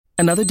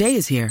Another day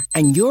is here,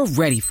 and you're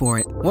ready for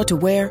it. What to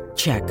wear?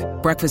 Check.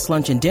 Breakfast,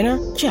 lunch, and dinner?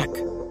 Check.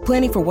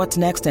 Planning for what's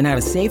next and how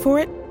to save for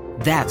it?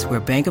 That's where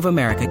Bank of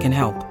America can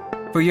help.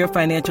 For your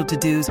financial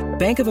to-dos,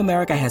 Bank of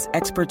America has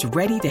experts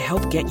ready to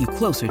help get you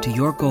closer to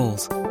your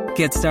goals.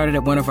 Get started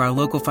at one of our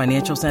local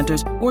financial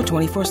centers or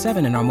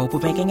 24/7 in our mobile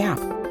banking app.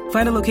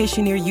 Find a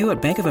location near you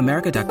at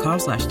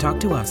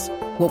bankofamerica.com/talktous.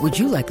 What would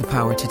you like the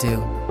power to do?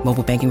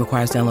 Mobile banking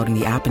requires downloading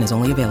the app and is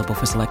only available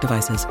for select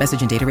devices.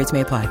 Message and data rates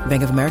may apply.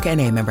 Bank of America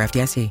N.A., member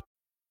FDIC.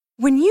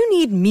 When you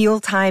need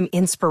mealtime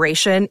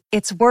inspiration,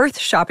 it's worth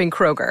shopping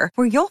Kroger,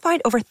 where you'll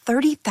find over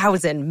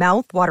 30,000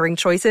 mouth-watering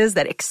choices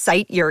that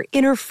excite your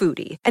inner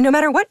foodie. And no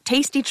matter what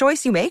tasty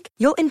choice you make,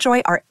 you'll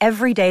enjoy our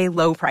everyday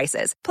low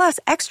prices, plus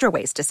extra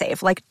ways to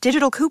save, like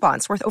digital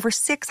coupons worth over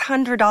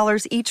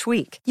 $600 each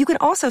week. You can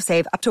also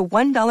save up to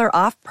 $1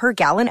 off per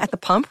gallon at the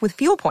pump with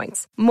fuel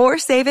points. More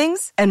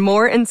savings and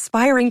more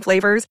inspiring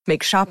flavors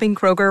make shopping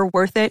Kroger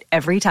worth it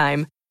every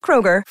time.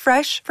 Kroger,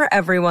 fresh for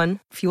everyone.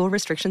 Fuel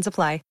restrictions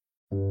apply.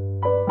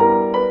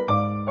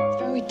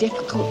 It's very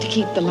difficult to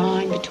keep the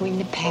line between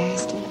the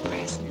past and the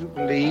present. You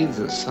believe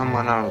that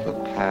someone out of the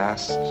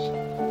past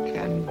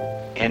can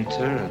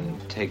enter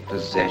and take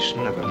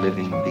possession of a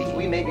living being?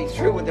 We may be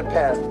through with the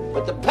past,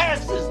 but the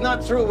past is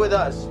not through with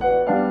us.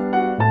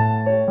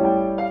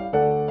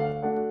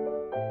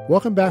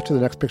 Welcome back to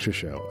The Next Picture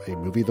Show, a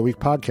Movie of the Week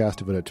podcast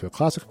devoted to a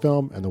classic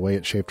film and the way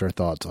it shaped our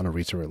thoughts on a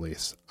recent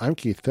release. I'm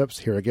Keith Phipps,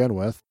 here again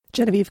with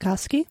Genevieve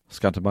Koski,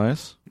 Scott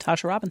Tobias,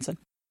 Tasha Robinson.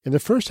 In the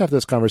first half of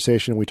this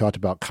conversation, we talked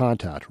about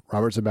Contact,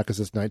 Robert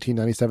Zemeckis'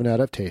 1997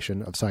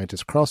 adaptation of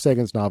scientist Carl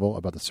Sagan's novel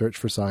about the search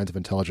for signs of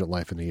intelligent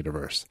life in the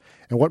universe,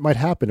 and what might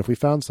happen if we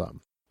found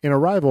some. In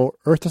Arrival,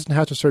 Earth doesn't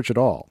have to search at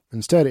all.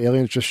 Instead,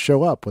 aliens just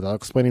show up without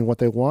explaining what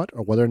they want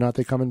or whether or not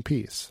they come in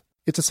peace.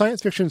 It's a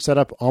science fiction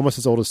setup almost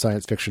as old as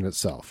science fiction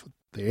itself.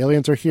 The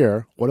aliens are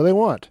here. What do they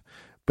want?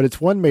 But it's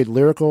one made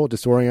lyrical,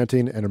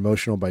 disorienting, and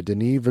emotional by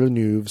Denis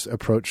Villeneuve's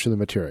approach to the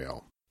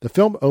material. The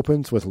film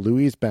opens with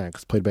Louise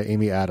Banks, played by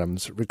Amy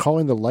Adams,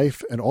 recalling the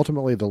life and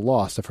ultimately the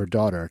loss of her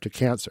daughter to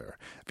cancer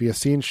via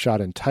scenes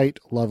shot in tight,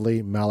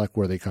 lovely,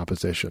 Malick-worthy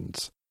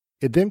compositions.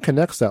 It then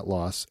connects that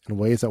loss, in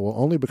ways that will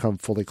only become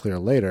fully clear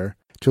later,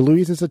 to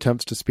Louise's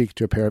attempts to speak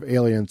to a pair of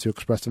aliens who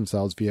express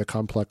themselves via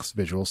complex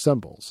visual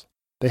symbols.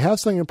 They have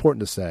something important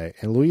to say,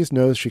 and Louise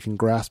knows she can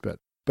grasp it,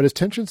 but as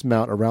tensions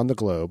mount around the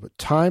globe,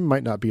 time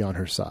might not be on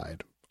her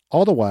side.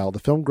 All the while, the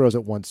film grows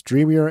at once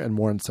dreamier and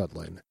more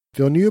unsettling.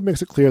 Villeneuve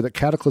makes it clear that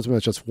Cataclysm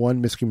is just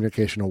one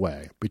miscommunication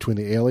away, between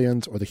the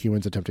aliens or the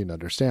humans attempting to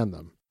understand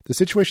them. The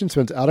situation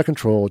spins out of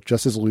control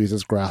just as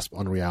Louise's grasp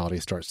on reality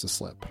starts to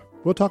slip.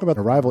 We'll talk about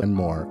Arrival and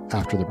more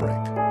after the break.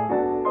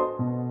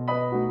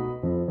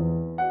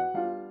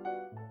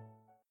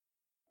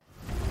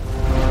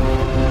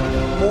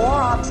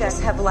 More objects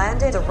have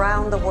landed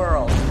around the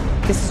world.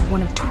 This is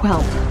one of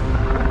 12.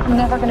 I'm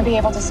never going to be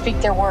able to speak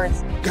their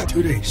words. Got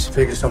 2 days.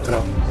 Figure something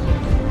out.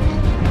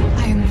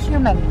 I am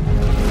human.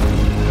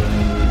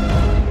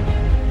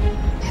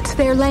 It's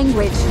their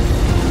language.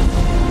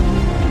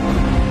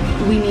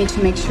 We need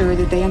to make sure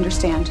that they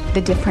understand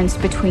the difference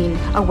between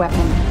a weapon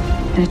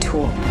and a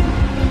tool.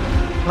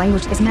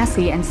 Language is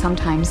messy, and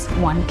sometimes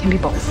one can be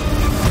both.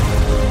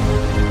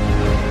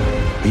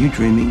 Are you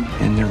dreaming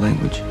in their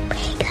language?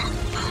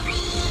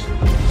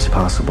 It's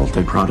possible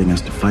they're prodding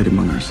us to fight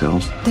among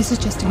ourselves. This is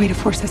just a way to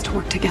force us to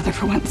work together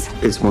for once.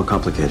 It's more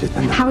complicated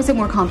than that. How is it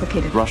more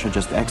complicated? Russia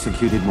just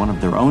executed one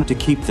of their own to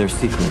keep their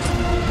secret.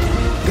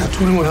 Got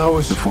 21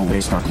 hours before they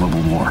start global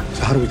war.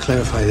 So how do we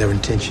clarify their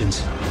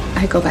intentions?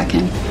 I go back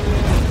in.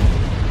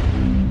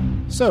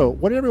 So,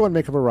 what did everyone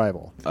make of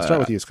Arrival? Let's start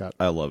with you, Scott.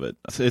 I love it.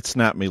 It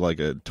snapped me like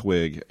a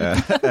twig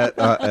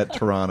at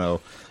Toronto,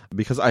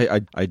 because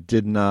I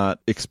did not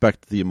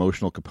expect the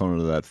emotional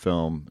component of that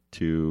film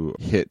to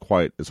hit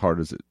quite as hard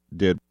as it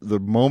did. The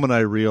moment I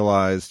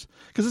realized,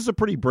 because it's a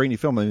pretty brainy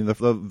film, I mean,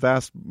 the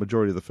vast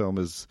majority of the film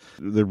is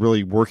they're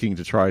really working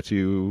to try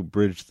to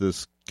bridge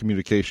this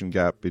communication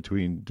gap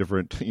between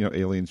different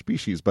alien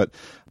species, but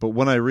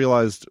when I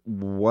realized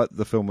what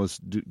the film was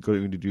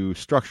going to do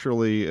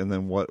structurally, and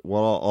then what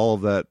all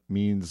of that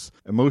means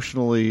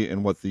emotionally,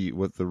 and what the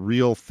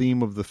real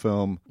theme of the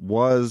film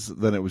was,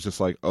 then it was just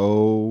like,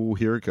 oh,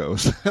 here it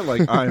goes.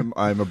 Like I'm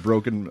a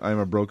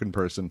broken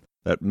person.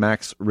 That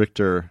Max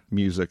Richter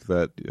music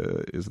that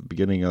is the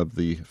beginning of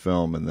the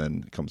film and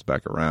then comes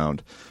back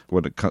around.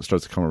 When it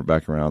starts to come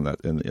back around,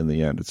 that in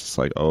the end, it's just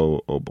like,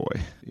 oh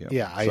boy.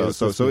 Yeah.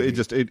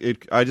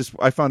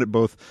 I found it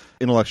both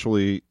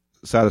intellectually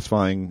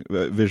satisfying,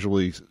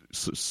 visually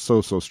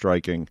so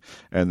striking,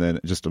 and then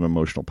just an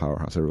emotional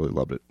powerhouse. I really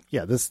loved it.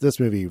 Yeah, this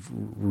movie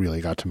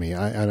really got to me.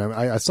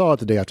 I saw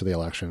it the day after the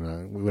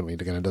election. We wouldn't need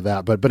to get into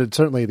that, but it's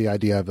certainly the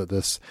idea that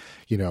this,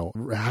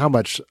 how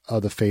much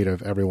of the fate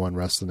of everyone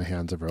rests in the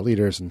hands of our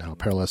leaders and how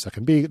perilous that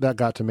can be. That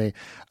got to me.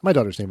 My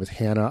daughter's name is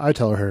Hannah. I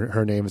tell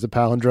her name is a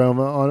palindrome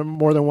on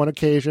more than one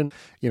occasion.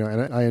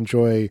 And I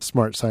enjoy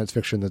smart science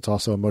fiction that's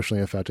also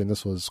emotionally affecting.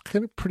 This was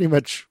kind of pretty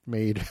much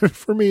made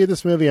for me,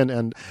 this movie, and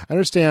I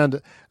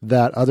understand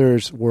that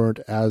others were weren't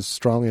as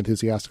strongly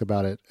enthusiastic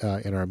about it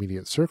in our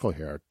immediate circle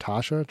here.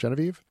 Tasha,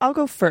 Genevieve? I'll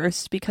go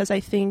first because I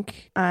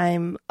think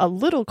I'm a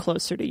little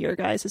closer to your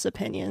guys'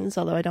 opinions,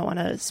 although I don't want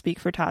to speak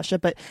for Tasha.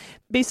 But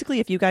basically,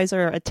 if you guys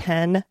are a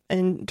 10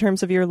 in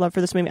terms of your love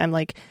for this movie, I'm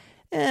like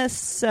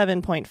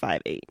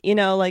 7.58. You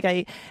know,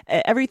 like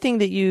everything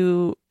that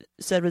you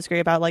said was great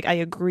about, like, I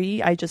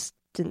agree. I just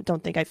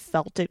don't think I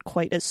felt it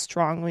quite as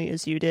strongly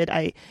as you did.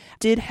 I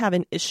did have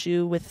an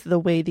issue with the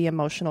way the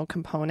emotional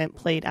component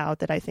played out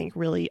that I think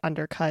really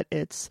undercut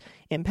its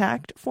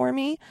impact for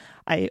me.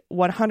 I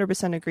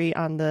 100% agree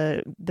on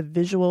the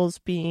visuals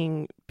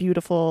being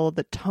beautiful,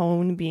 the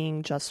tone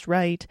being just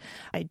right.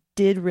 I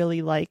did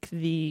really like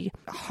the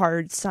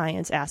hard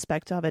science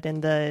aspect of it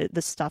and the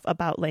stuff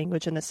about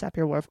language and the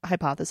Sapir-Whorf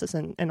hypothesis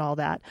and all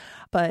that.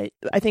 But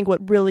I think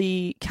what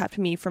really kept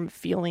me from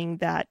feeling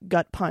that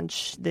gut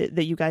punch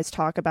that you guys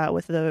talk about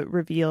with the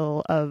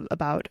reveal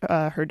about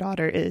her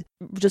daughter, it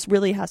just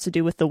really has to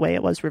do with the way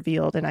it was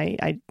revealed. And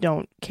I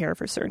don't care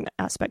for certain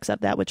aspects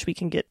of that, which we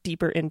can get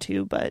deeper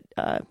into. But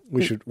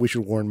we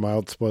should warn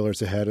mild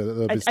spoilers ahead.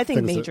 I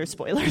think major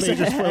spoilers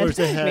ahead.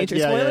 Major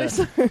spoilers.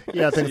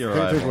 Yeah, things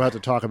we'll have to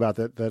talk about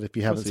that if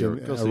you haven't seen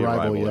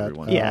Arrival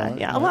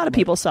yet. A lot of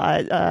people saw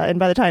it, and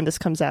by the time this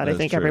comes out, I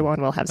think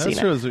everyone will have seen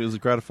it. It was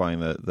gratifying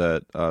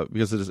that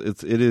because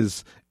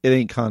it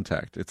ain't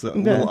Contact. It's a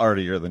little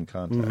artier than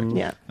Contact. Mm-hmm.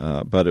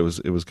 Yeah. But it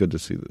was good to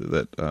see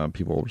that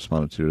people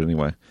responded to it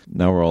anyway.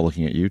 Now we're all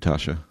looking at you,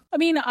 Tasha. I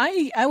mean,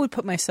 I would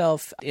put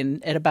myself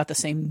at about the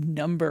same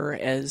number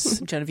as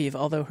Genevieve,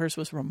 although hers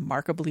was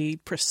remarkably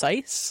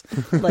precise,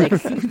 like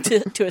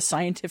to a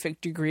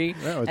scientific degree.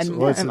 No,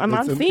 I'm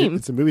on theme.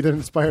 It's a movie that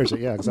inspires it.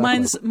 Yeah,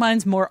 exactly.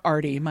 Mine's more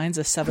arty. Mine's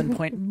a 7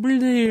 point.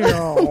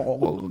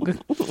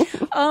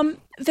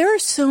 There are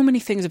so many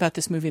things about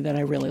this movie that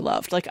I really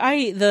loved. Like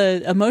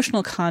the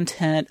emotional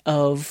content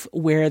of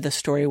where the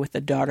story with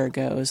the daughter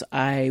goes,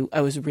 I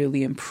was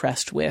really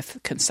impressed with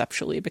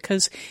conceptually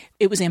because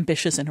it was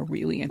ambitious in a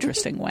really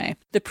interesting way.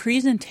 The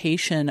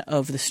presentation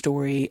of the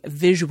story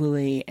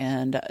visually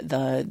and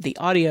the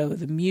audio,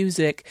 the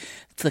music,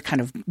 the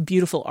kind of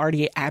beautiful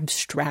arty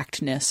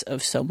abstractness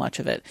of so much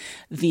of it,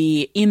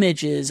 the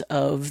images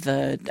of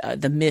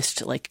the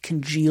mist like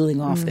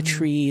congealing off the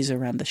trees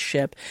around the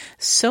ship.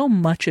 So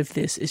much of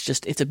this is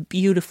just, it's a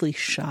beautifully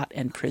shot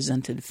and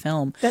presented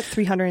film. That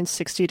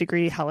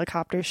 360-degree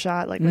helicopter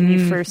shot, like when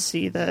you first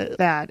see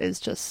that is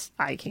just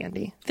eye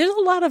candy. There's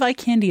a lot of eye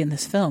candy in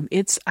this film.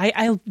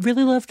 I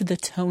really loved the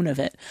tone of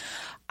it.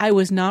 I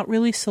was not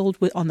really sold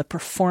on the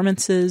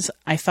performances.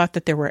 I thought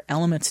that there were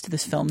elements to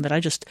this film that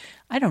I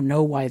don't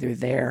know why they're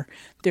there.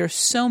 There are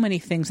so many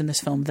things in this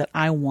film that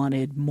I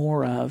wanted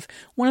more of.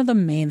 One of the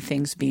main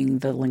things being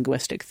the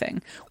linguistic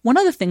thing. One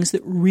of the things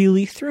that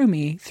really threw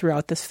me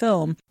throughout this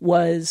film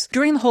was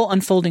during the whole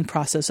unfolding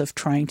process of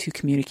trying to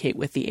communicate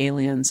with the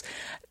aliens,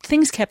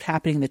 things kept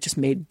happening that just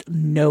made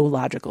no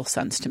logical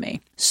sense to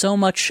me. So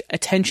much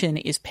attention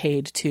is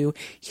paid to,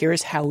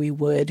 here's how we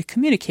would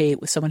communicate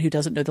with someone who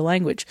doesn't know the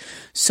language.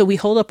 So we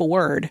hold up a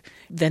word,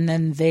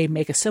 then they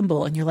make a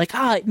symbol, and you're like,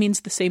 it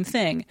means the same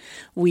thing.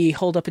 We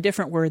hold up a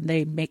different word, and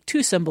they make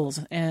two symbols,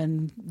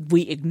 and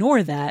we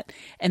ignore that.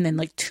 And then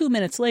like 2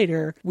 minutes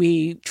later,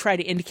 we try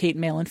to indicate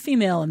male and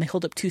female, and they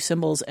hold up two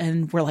symbols,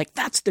 and we're like,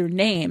 that's their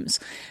names.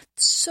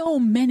 So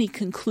many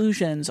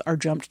conclusions are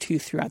jumped to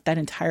throughout that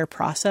entire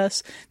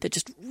process that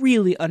just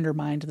really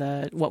undermined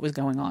what was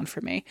going on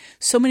for me.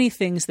 So many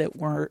things that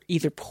were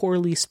either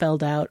poorly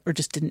spelled out or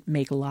just didn't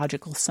make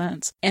logical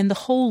sense. And the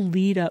whole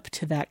lead up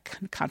to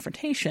that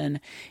confrontation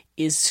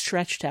is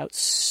stretched out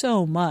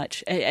so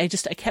much. I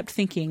kept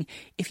thinking,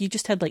 if you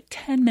just had like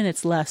 10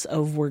 minutes less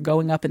of we're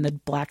going up in the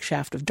black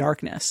shaft of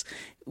darkness,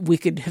 we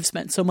could have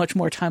spent so much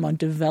more time on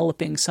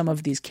developing some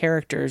of these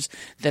characters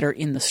that are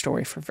in the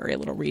story for very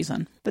little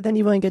reason. But then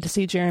you won't get to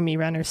see Jeremy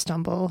Renner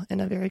stumble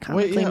in a very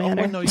comically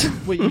manner.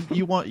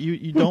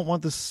 You don't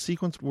want the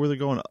sequence where they're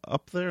going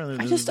up there?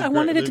 I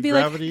wanted it to be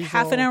like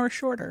half an hour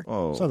shorter.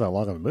 Oh. It's not that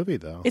long of a movie,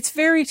 though. It's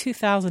very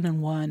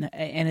 2001,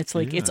 and it's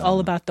like it's all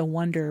about the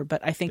wonder,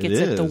 but I think it's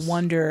at the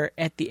wonder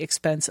at the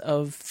expense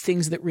of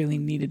things that really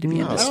needed to be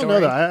in the story. I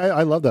don't know that.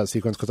 I love that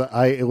sequence because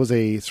it was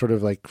a sort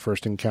of like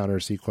first encounter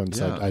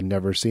sequence I'd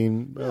never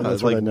seen.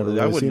 That's what I'd never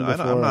really seen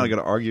before. I'm not going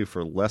to argue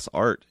for less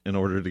art in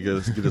order to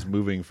get us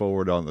moving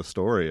forward on the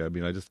story. I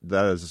mean,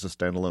 that is just a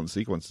standalone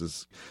sequence.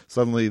 Is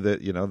suddenly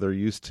that they're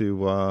used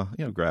to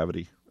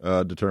gravity.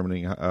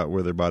 Determining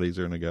where their bodies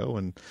are going to go,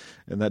 and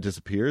that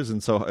disappears.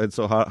 And so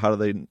how do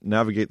they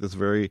navigate this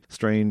very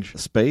strange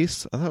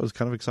space? I thought it was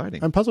kind of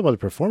exciting. I'm puzzled by the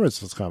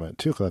performances comment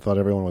too, because I thought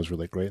everyone was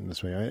really great in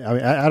this movie. I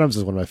mean, Adams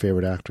is one of my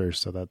favorite actors,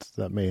 so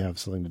that may have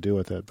something to do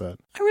with it. But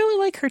I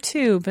really like her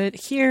too. But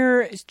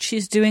here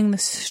she's doing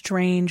this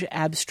strange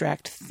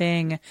abstract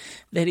thing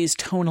that is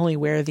tonally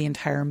where the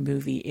entire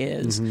movie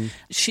is. Mm-hmm.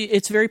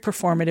 It's very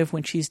performative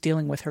when she's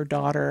dealing with her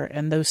daughter,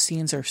 and those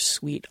scenes are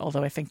sweet.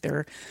 Although I think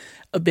they're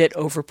a bit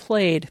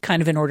overplayed,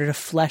 kind of in order to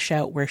flesh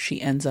out where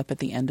she ends up at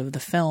the end of the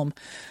film.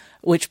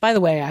 which, by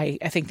the way,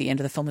 I think the end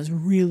of the film is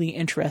really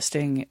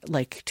interesting,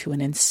 like to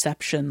an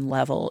Inception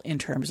level in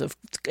terms of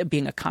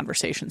being a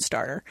conversation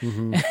starter.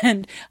 Mm-hmm.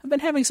 And I've been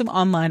having some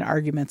online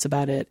arguments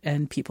about it,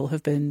 and people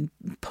have been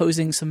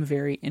posing some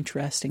very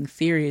interesting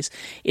theories.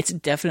 It's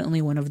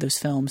definitely one of those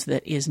films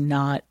that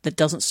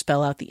doesn't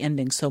spell out the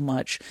ending so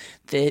much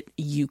that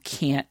you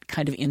can't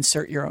kind of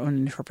insert your own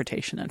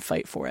interpretation and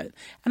fight for it.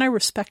 And I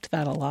respect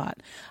that a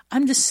lot.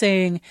 I'm just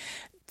saying,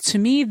 to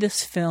me,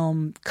 this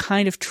film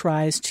kind of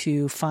tries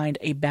to find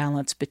a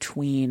balance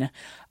between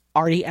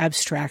arty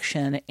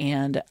abstraction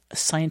and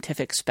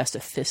scientific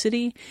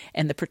specificity.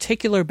 And the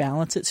particular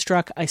balance it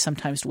struck, I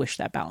sometimes wish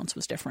that balance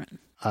was different.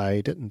 I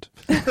didn't.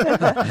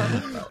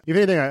 If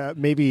anything,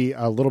 maybe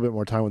a little bit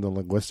more time with the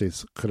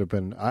linguistics could have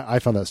been. I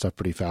found that stuff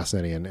pretty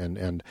fascinating,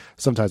 and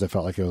sometimes I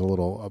felt like it was a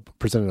little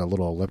presented a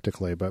little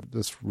elliptically, but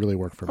this really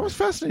worked for me. I was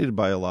fascinated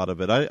by a lot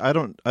of it. I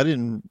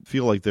didn't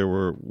feel like there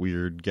were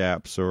weird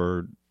gaps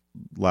or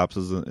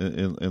lapses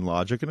in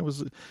logic, and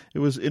it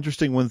was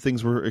interesting when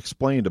things were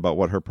explained about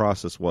what her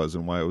process was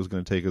and why it was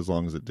going to take as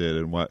long as it did,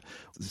 and what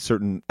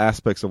certain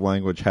aspects of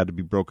language had to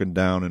be broken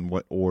down in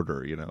what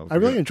order. I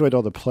really enjoyed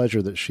all the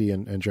pleasure that she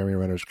and Jeremy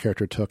Renner's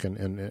character took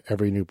in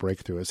every new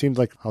breakthrough. It seemed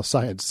like how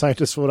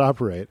scientists would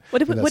operate. What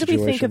did we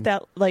think of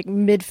that? Like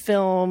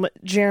mid-film,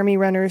 Jeremy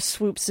Renner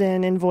swoops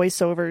in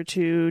voiceover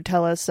to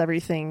tell us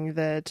everything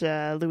that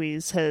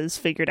Louise has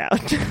figured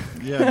out.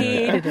 Yeah,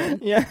 hated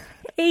it. Yeah.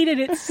 Hated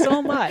it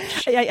so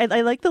much.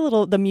 I like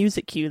the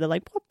music cue, the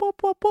like pop, pop,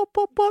 pop, pop,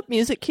 pop, pop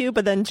music cue,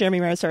 but then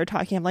Jeremy Renner started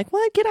talking. I'm like,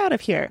 what? Get out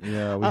of here.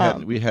 Yeah,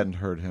 we hadn't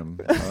heard him.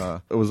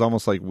 It was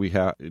almost like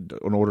in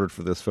order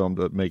for this film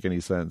to make any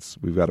sense,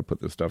 we've got to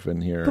put this stuff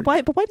in here. But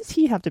why does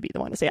he have to be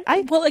the one to say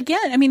it? Well,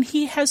 again, I mean,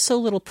 he has so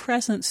little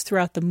presence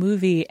throughout the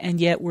movie, and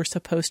yet we're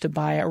supposed to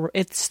buy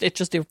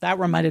it. That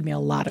reminded me a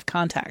lot of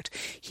Contact.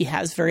 He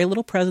has very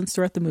little presence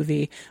throughout the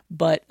movie,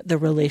 but the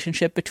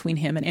relationship between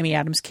him and Amy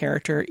Adams'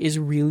 character is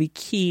really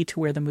key to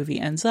where the movie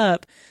ends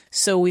up.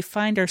 So we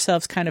find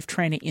ourselves kind of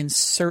trying to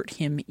insert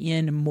him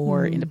in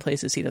more into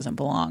places he doesn't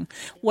belong.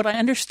 What I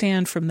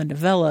understand from the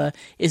novella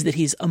is that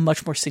he's a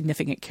much more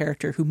significant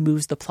character who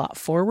moves the plot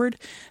forward.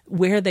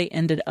 Where they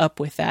ended up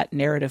with that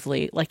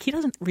narratively, like, he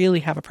doesn't really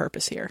have a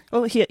purpose here.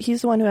 Well,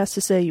 he's the one who has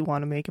to say, "You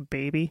want to make a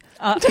baby?"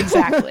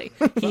 Exactly.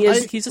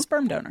 He's a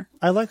sperm donor.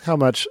 I like how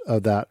much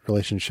of that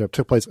relationship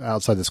took place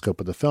outside the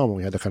scope of the film, and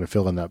we had to kind of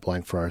fill in that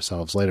blank for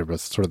ourselves later, but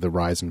sort of the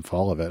rise and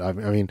fall of it. I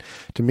mean,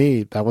 to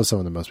me, that was some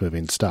of the most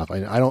moving stuff. I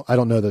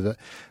don't know that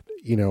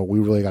we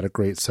really got a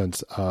great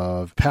sense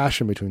of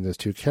passion between those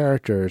two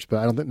characters, but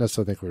I don't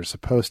necessarily think we were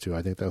supposed to.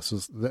 I think this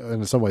was,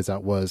 in some ways,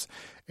 that was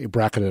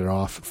bracketed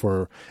off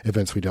for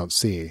events we don't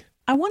see.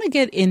 I want to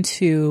get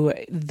into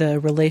the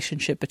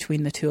relationship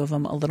between the two of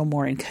them a little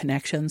more in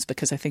Connections,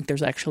 because I think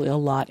there's actually a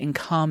lot in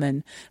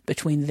common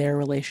between their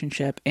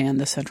relationship and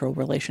the central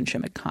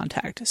relationship in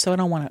Contact. So I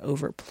don't want to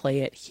overplay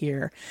it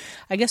here.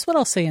 I guess what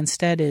I'll say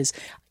instead is,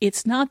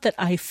 it's not that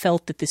I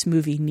felt that this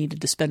movie needed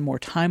to spend more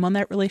time on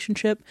that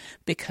relationship,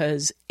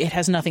 because it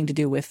has nothing to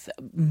do with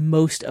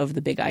most of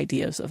the big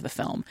ideas of the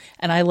film.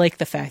 And I like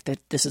the fact that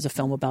this is a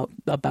film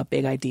about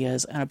big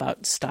ideas and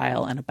about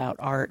style and about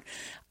art.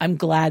 I'm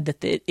glad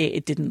that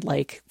it didn't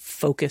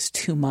focus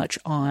too much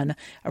on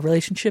a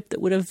relationship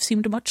that would have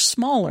seemed much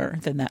smaller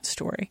than that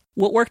story.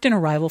 What worked in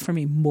Arrival for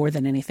me more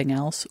than anything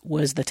else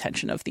was the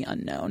tension of the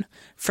unknown.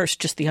 First,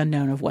 just the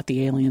unknown of what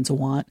the aliens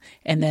want.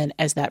 And then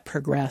as that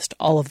progressed,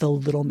 all of the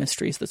little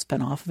mysteries that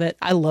spun off of it.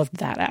 I loved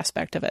that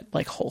aspect of it,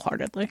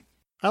 wholeheartedly.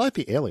 I like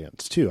the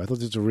aliens, too. I thought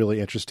these are really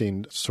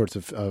interesting sorts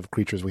of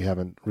creatures we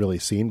haven't really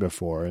seen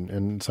before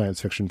in science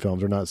fiction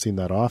films. We're not seeing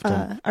that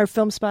often. Our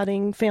film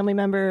spotting family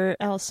member,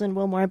 Allison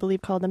Wilmore, I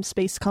believe, called them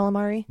space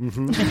calamari.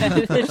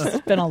 Mm-hmm.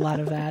 There's been a lot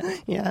of that.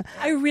 Yeah.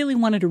 I really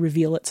wanted to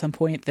reveal at some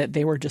point that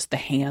they were just the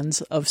hands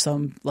of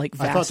some,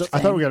 vast I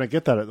thought we were going to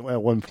get that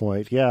at one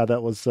point. Yeah,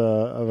 that was...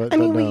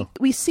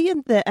 we see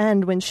at the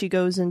end when she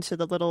goes into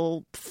the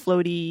little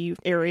floaty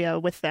area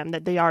with them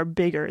that they are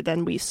bigger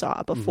than we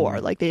saw before.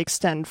 Mm-hmm. They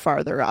extend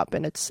farther up,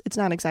 and it's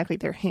not exactly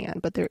their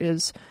hand, but there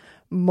is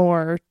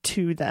more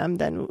to them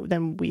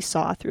than we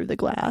saw through the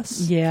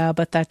glass. Yeah,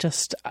 but that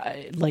just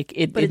it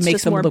makes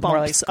makes them look more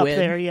like bumps squid. Up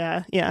there.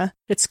 Yeah.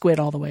 It's squid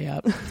all the way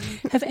up.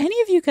 Have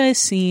any of you guys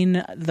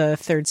seen the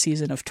third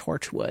season of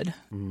Torchwood?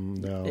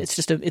 No.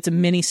 It's a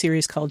mini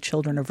series called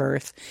Children of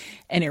Earth,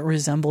 and it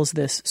resembles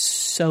this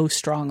so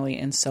strongly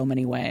in so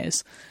many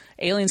ways.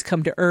 Aliens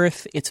come to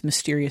Earth. It's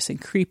mysterious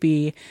and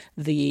creepy.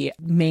 The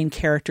main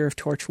character of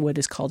Torchwood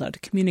is called out to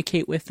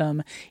communicate with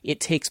them. It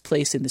takes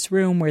place in this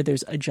room where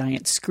there's a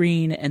giant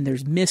screen and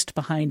there's mist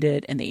behind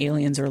it, and the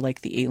aliens are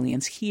like the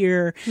aliens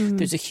here. Mm-hmm.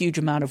 There's a huge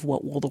amount of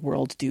what will the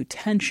world do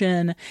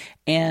tension,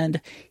 and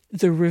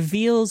the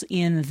reveals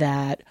in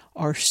that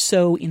are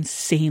so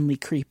insanely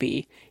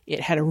creepy. It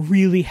had a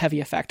really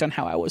heavy effect on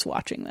how I was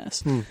watching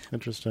this.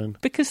 Interesting.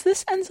 Because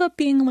this ends up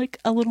being like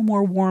a little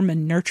more warm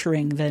and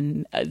nurturing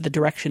than the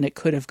direction it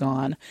could have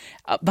gone.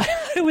 But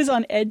I was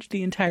on edge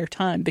the entire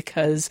time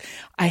because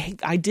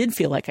I did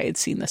feel like I had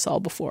seen this all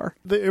before.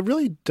 It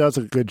really does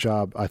a good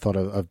job, I thought,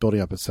 of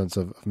building up a sense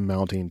of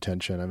mounting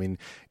tension. I mean,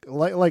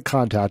 like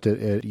Contact,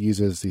 it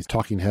uses these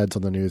talking heads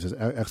on the news as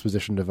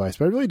exposition device.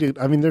 But I really do.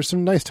 I mean, there's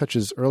some nice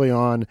touches early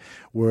on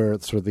where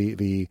sort of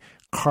the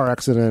car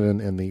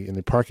accident in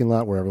the parking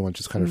lot where everyone's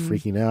just kind of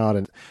freaking out,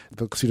 and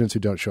the students who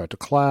don't show up to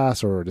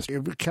class, or just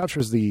it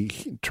captures the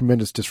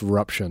tremendous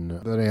disruption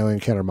that an alien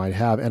encounter might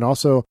have. And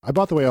also, I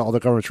bought the way all the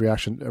governments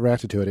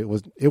reacted to it.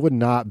 It would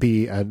not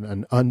be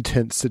an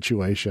untense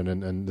situation,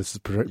 and this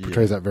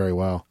portrays that very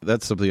well.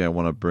 That's something I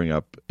want to bring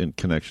up in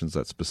connections,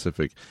 that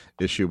specific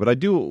issue. But I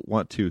do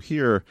want to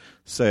here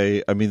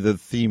say, I mean, the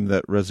theme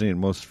that resonated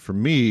most for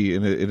me,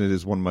 and it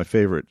is one of my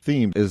favorite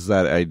themes, is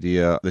that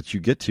idea that you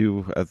get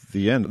to at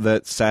the end,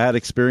 that sad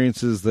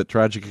experiences, that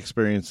tragic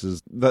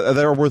experiences that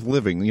are worth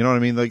living. You know what I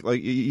mean? Like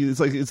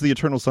it's the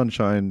eternal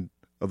sunshine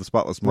of the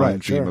spotless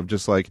mind theme of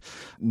just like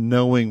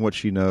knowing what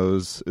she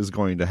knows is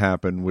going to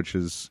happen, which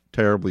is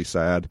terribly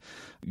sad.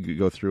 You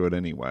go through it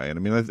anyway. And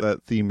I mean,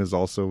 that theme is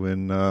also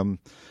in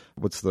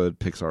what's the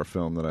Pixar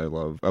film that I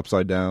love?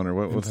 Upside Down, or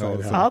what's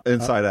that?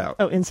 Inside Out.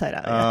 Oh, Inside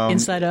Out. Yeah.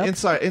 Inside Out.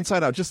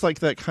 Inside Out. Just like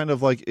that kind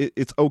of like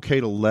it's okay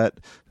to let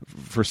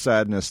for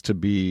sadness to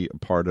be a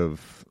part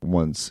of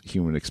one's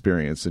human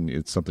experience, and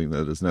it's something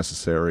that is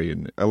necessary.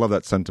 And I love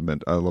that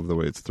sentiment. I love the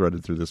way it's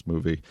threaded through this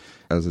movie,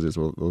 as it is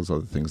with those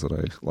other things that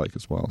I like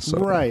as well. So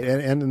right,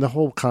 and the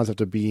whole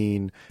concept of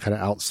being kind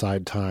of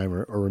outside time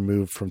or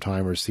removed from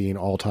time or seeing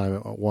all time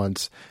at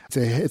once.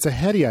 It's a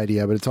heady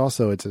idea, but it's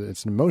also it's an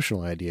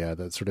emotional idea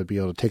that sort of be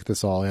able to take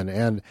this all in,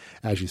 and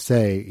as you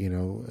say,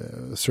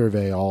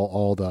 survey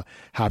all the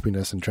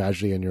happiness and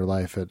tragedy in your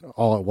life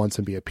all at once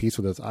and be at peace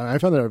with it. I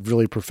found that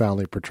really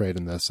profoundly portrayed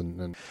in this,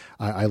 and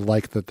I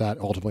like that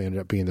ultimately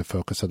ended up being the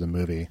focus of the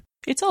movie.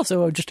 It's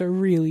also just a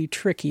really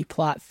tricky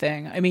plot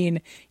thing. I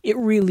mean, it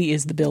really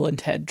is the Bill and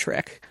Ted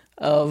trick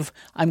of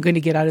I'm going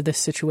to get out of this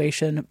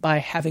situation by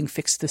having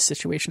fixed this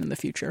situation in the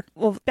future.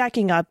 Well,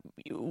 backing up,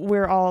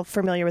 we're all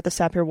familiar with the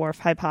Sapir-Whorf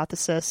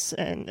hypothesis,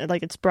 and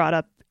like it's brought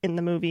up in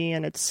the movie,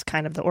 and it's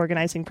kind of the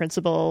organizing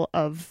principle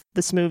of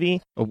this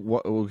movie.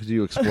 Could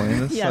you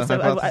explain this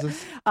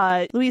hypothesis?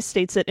 Louise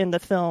states it in the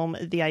film,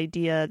 the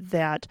idea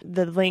that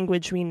the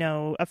language we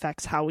know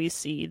affects how we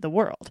see the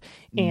world.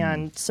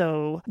 And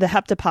so the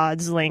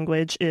heptapods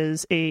language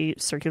is a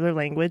circular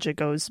language. It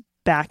goes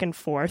back and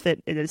forth.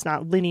 It is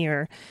not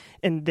linear,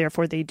 and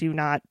therefore they do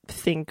not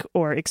think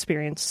or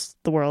experience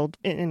the world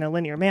in a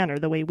linear manner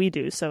the way we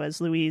do. So as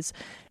Louise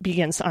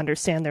begins to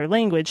understand their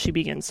language, she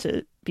begins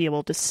to be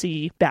able to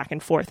see back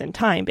and forth in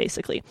time,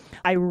 basically.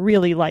 I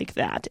really like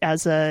that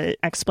as an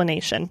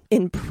explanation.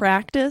 In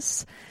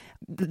practice,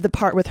 the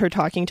part with her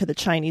talking to the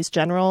Chinese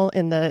general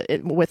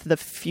with the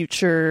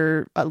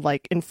future,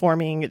 like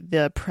informing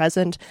the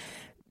present,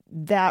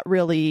 that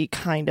really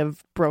kind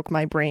of broke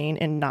my brain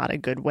in not a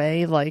good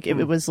way. Like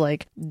it was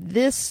like,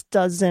 this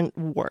doesn't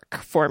work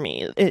for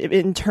me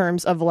in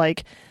terms of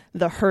like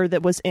the her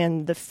that was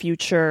in the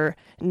future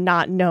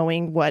not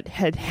knowing what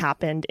had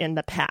happened in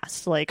the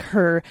past, like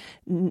her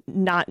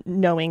not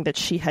knowing that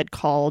she had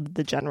called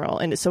the general.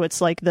 And so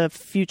it's like the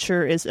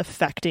future is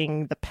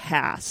affecting the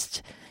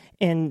past.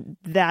 And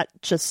that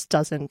just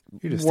doesn't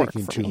work. You're just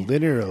thinking too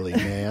linearly,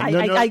 man.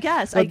 I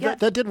guess.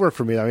 That did work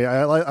for me. I mean,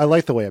 I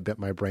like the way it bit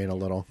my brain a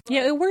little.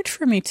 Yeah, it worked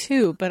for me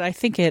too. But I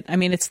think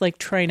it's like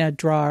trying to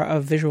draw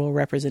a visual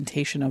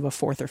representation of a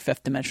fourth or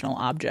fifth dimensional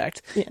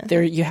object. Yeah.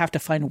 There, you have to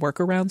find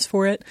workarounds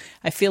for it.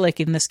 I feel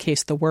like in this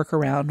case, the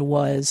workaround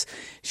was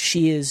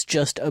she is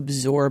just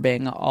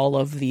absorbing all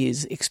of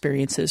these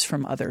experiences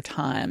from other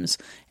times.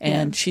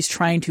 And she's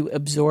trying to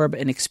absorb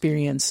an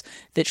experience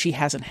that she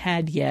hasn't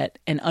had yet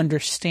and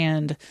understand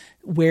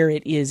where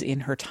it is in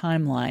her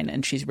timeline,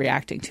 and she's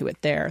reacting to it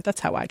there.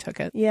 That's how I took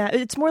it. Yeah,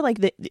 it's more like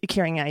the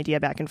carrying an idea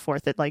back and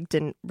forth that like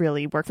didn't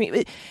really work for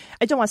me.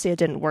 I don't want to say it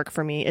didn't work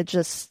for me.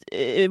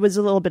 It was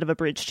a little bit of a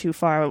bridge too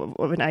far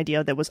of an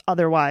idea that was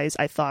otherwise,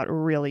 I thought,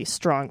 really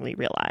strongly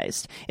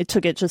realized. It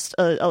took it just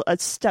a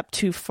step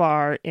too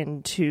far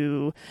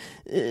into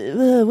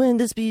wouldn't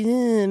this be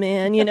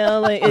man?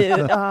 Like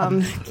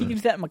can you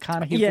use that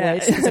McConaughey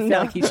voice? I feel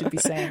like he should be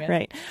saying it,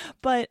 right?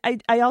 But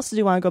I also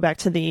do want to go back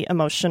to the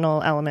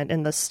emotional element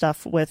in the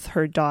stuff with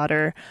her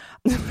daughter.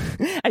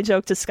 I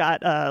joked to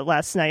Scott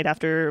last night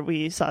after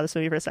we saw this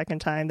movie for a second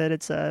time that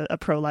it's a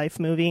pro-life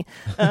movie.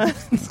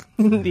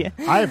 Yeah.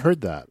 I've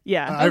heard that.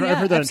 Yeah. I've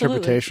heard that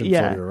interpretation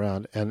floating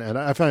around, and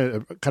I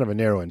find it kind of a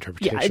narrow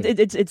interpretation. Yeah,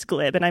 it's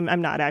glib, and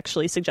I'm not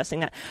actually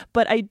suggesting that.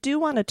 But I do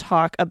want to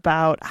talk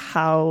about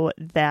how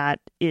that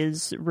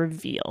is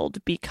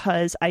revealed,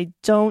 because I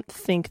don't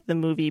think the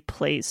movie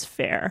plays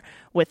fair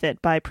with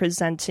it by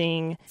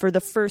presenting, for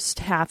the first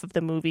half of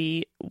the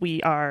movie,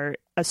 we are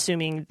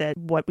assuming that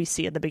what we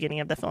see at the beginning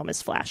of the film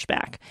is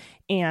flashback.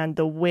 And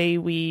the way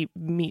we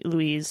meet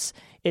Louise,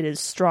 it is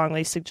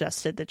strongly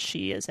suggested that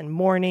she is in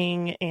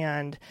mourning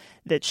and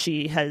that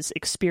she has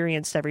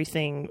experienced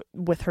everything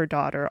with her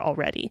daughter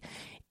already.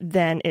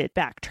 Then it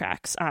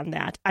backtracks on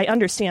that. I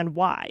understand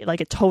why.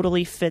 Like, it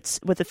totally fits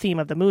with the theme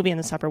of the movie and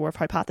the Steppenwolf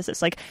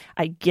hypothesis. Like,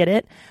 I get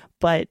it,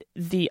 but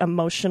the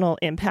emotional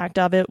impact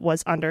of it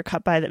was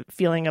undercut by the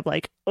feeling of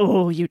like,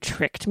 oh, you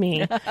tricked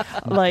me.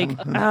 Like,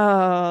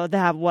 oh,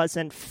 that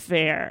wasn't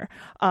fair.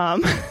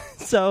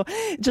 So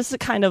just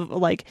kind of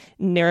like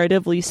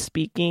narratively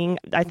speaking,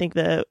 I think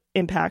the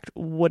impact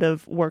would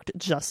have worked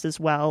just as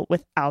well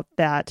without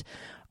that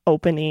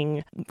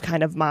opening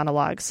kind of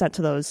monologue sent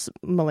to those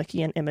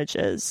Malikian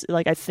images.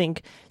 Like, I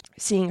think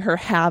seeing her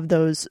have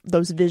those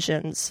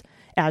visions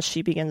as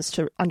she begins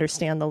to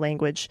understand the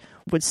language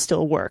would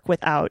still work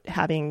without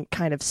having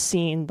kind of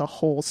seen the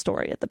whole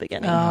story at the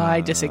beginning. Oh,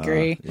 I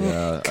disagree.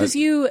 Because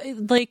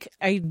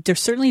I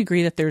certainly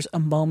agree that there's a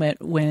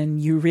moment when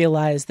you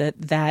realize that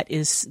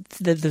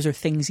those are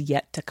things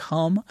yet to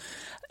come,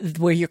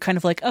 where you're kind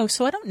of like, oh,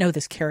 so I don't know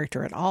this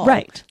character at all.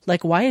 Right.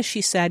 Like, why is she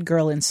sad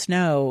girl in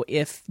snow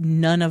if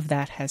none of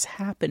that has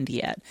happened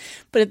yet?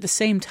 But at the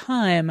same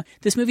time,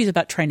 this movie is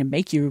about trying to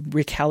make you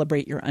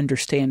recalibrate your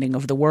understanding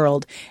of the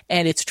world,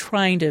 and it's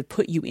trying to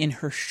put you in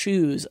her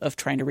shoes of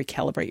trying to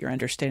recalibrate your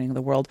understanding of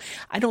the world.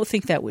 I don't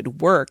think that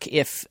would work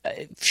if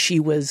she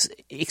was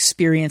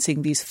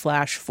experiencing these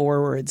flash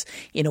forwards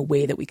in a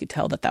way that we could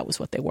tell that was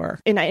what they were.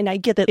 And I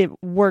get that it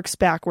works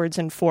backwards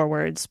and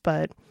forwards,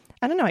 but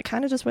I don't know. I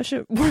kind of just wish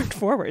it worked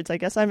forwards. I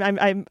guess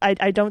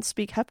I don't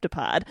speak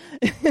heptapod.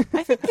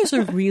 I think there's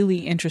a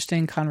really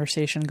interesting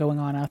conversation going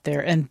on out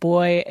there. And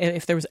boy,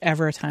 if there was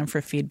ever a time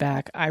for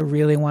feedback, I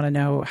really want to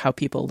know how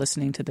people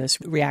listening to this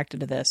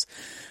reacted to this.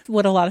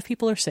 What a lot of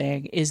people are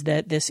saying is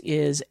that this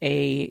is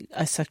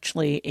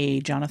essentially a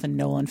Jonathan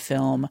Nolan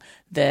film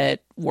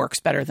that works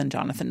better than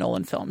Jonathan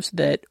Nolan films,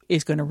 that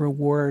is going to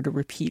reward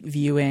repeat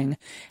viewing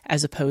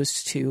as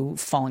opposed to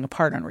falling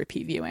apart on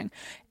repeat viewing.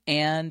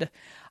 And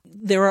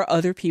there are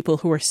other people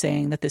who are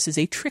saying that this is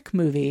a trick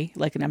movie,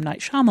 like an M. Night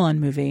Shyamalan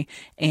movie,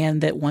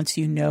 and that once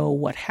you know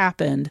what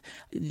happened,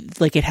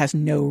 like, it has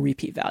no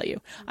repeat value.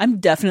 I'm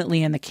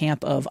definitely in the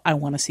camp of I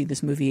want to see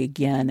this movie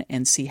again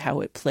and see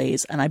how it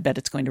plays, and I bet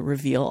it's going to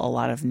reveal a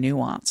lot of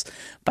nuance.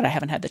 But I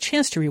haven't had the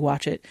chance to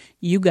rewatch it.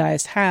 You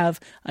guys have.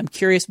 I'm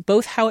curious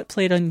both how it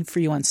played for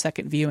you on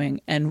second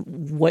viewing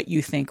and what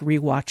you think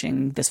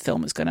rewatching this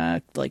film is going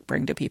to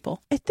bring to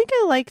people. I think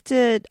I liked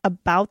it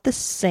about the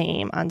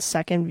same on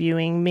second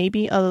viewing.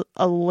 Maybe a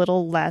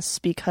little less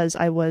because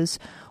I was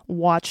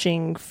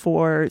watching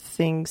for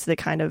things that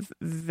kind of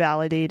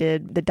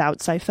validated the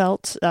doubts I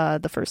felt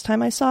the first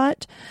time I saw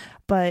it.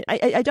 But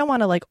I don't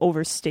want to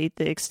overstate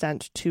the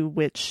extent to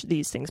which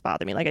these things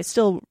bother me. I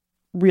still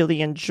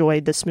really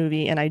enjoyed this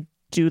movie, and I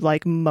do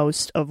like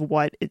most of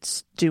what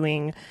it's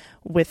doing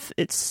with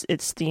its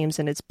themes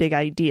and its big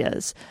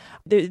ideas.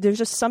 There's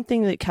just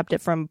something that kept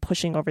it from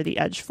pushing over the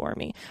edge for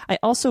me. I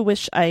also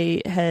wish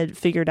I had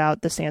figured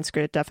out the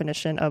Sanskrit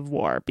definition of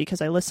war,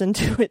 because I listened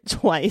to it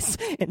twice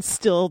and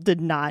still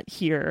did not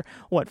hear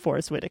what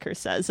Forrest Whitaker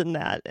says in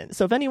that. And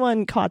so if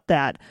anyone caught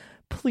that,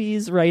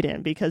 please write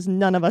in, because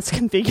none of us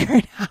can figure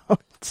it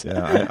out.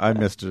 Yeah, I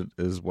missed it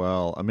as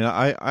well. I mean,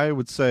 I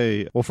would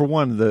say, well, for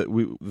one, the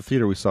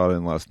theater we saw it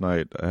in last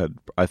night had,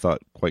 I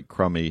thought, quite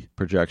crummy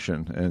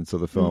projection, and so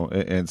the film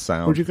and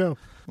sound. Where'd you go?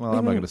 Well,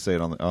 I'm not going to say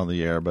it on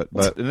the air, but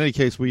in any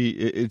case,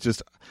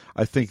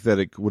 I think that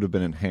it would have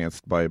been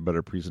enhanced by a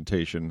better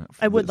presentation.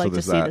 I would like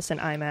to see this in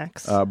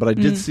IMAX. But I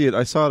did see it.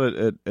 I saw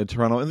it at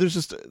Toronto, and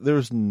there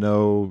was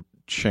no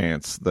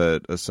chance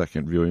that a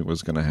second viewing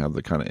was going to have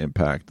the kind of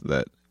impact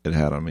that it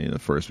had on me in the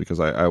first, because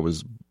I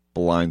was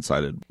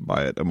blindsided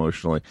by it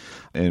emotionally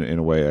in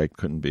a way I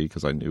couldn't be,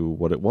 because I knew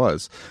what it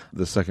was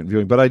the second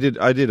viewing. But I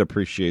did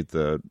appreciate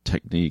the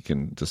technique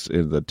and just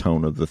the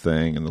tone of the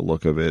thing and the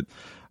look of it.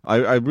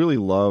 I really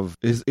love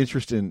his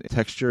interest in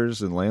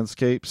textures and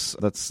landscapes.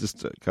 That's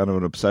just kind of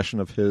an obsession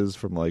of his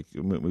from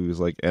movies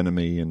like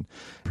Enemy and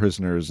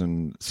Prisoners,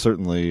 and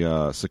certainly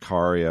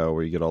Sicario,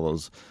 where you get all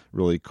those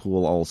really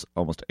cool,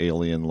 almost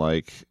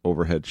alien-like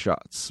overhead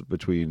shots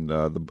between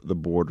the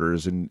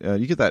borders. And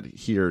you get that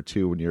here,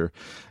 too, when you're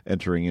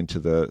entering into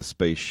the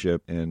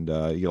spaceship, and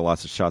you get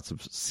lots of shots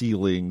of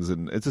ceilings.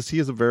 And he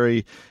has a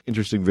very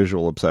interesting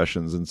visual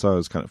obsessions, and so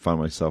I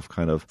found myself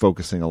kind of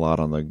focusing a lot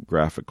on the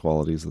graphic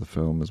qualities of the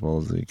film as well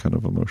as the kind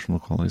of emotional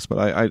qualities. But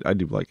I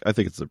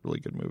think it's a really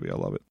good movie. I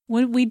love it.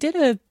 When we did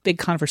a big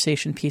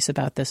conversation piece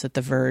about this at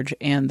The Verge,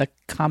 and the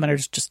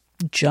commenters just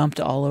jumped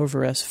all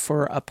over us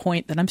for a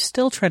point that I'm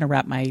still trying to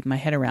wrap my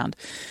head around.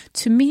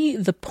 To me,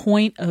 the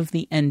point of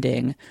the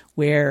ending,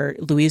 where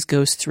Louise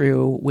plans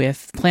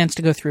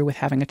to go through with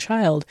having a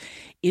child,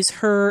 is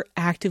her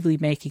actively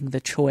making the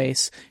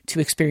choice to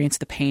experience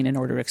the pain in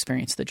order to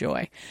experience the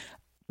joy.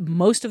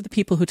 most of the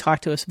people who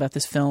talk to us about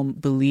this film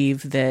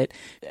believe that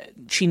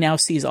she now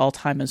sees all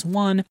time as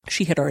one.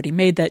 She had already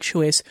made that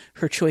choice.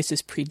 Her choice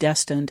is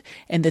predestined,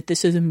 and that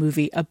this is a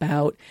movie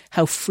about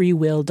how free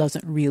will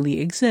doesn't really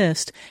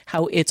exist,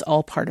 how it's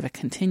all part of a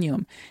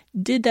continuum.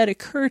 Did that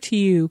occur to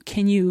you?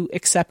 Can you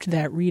accept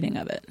that reading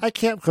of it? I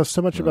can't, because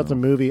so much about the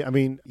movie, I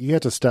mean, you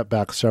have to step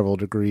back several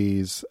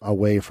degrees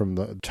away from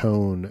the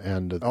tone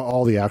and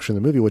all the action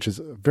in the movie, which is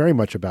very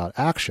much about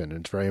action.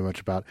 It's very much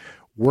about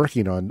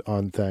working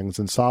on things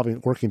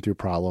and working through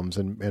problems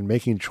and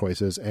making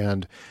choices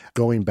and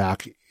going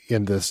back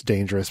in this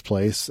dangerous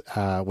place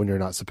when you're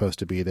not supposed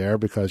to be there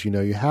because you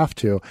know you have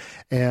to.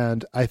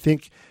 And I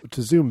think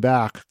to zoom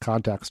back,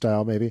 Contact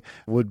style maybe,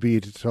 would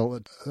be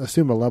to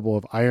assume a level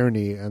of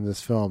irony in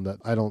this film that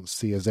I don't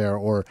see as there,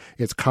 or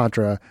it's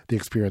contra the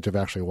experience of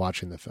actually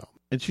watching the film.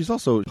 And she's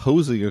also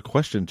posing a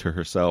question to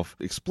herself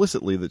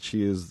explicitly that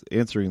she is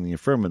answering the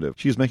affirmative.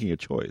 She's making a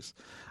choice.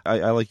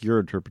 I like your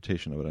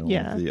interpretation of it.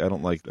 I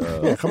don't like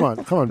yeah, come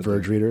on,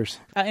 Verge readers.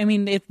 I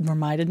mean, it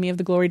reminded me of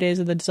the glory days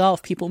of the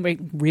Dissolve. People make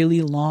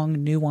really long,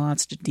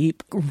 nuanced,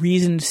 deep,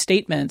 reasoned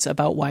statements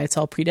about why it's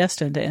all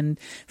predestined. And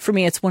for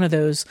me, it's one of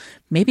those,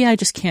 maybe I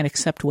just can't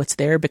accept what's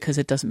there because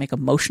it doesn't make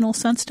emotional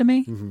sense to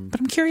me. Mm-hmm. But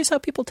I'm curious how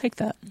people take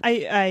that.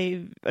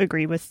 I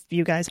agree with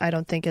you guys. I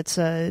don't think it's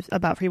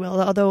about free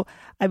will, although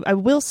I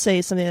will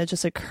say something that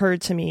just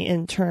occurred to me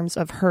in terms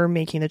of her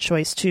making the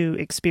choice to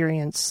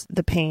experience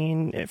the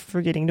pain,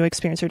 forgetting to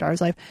experience her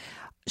daughter's life.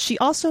 She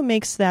also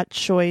makes that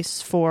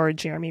choice for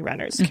Jeremy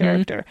Renner's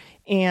character.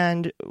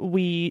 And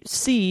we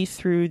see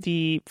through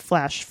the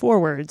flash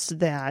forwards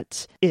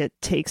that it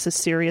takes a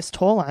serious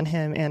toll on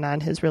him and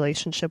on his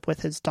relationship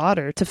with his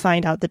daughter to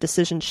find out the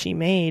decision she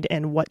made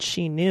and what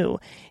she knew.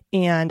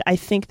 And I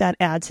think that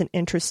adds an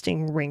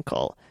interesting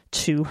wrinkle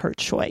to her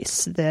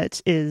choice that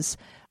is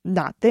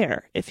not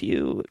there if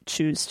you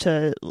choose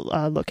to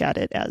look at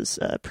it as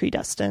a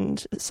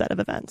predestined set of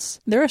events.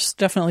 There are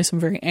definitely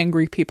some very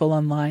angry people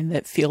online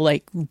that feel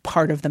like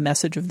part of the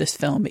message of this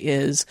film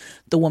is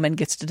the woman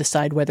gets to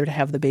decide whether to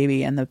have the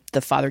baby and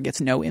the father gets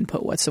no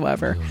input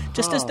whatsoever.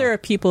 Just as there are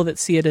people that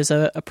see it as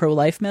a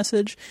pro-life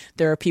message,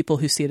 there are people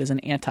who see it as an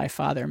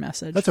anti-father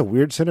message. That's a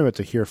weird sentiment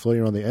to hear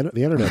floating on the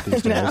internet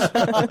these days.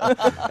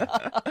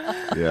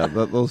 Yeah,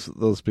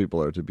 those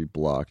people are to be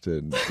blocked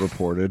and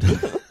reported.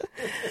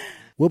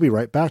 We'll be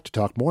right back to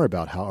talk more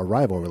about how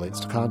Arrival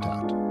relates to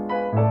Contact.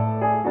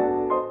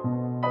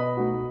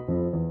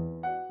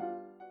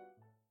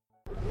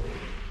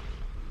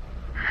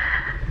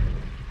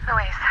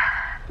 Louise.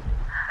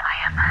 I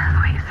am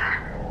Louise.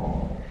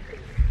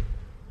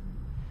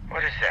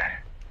 What is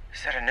that?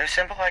 Is that a new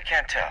symbol? I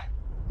can't tell.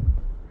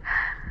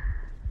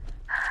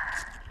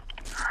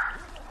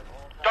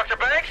 Dr.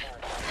 Banks?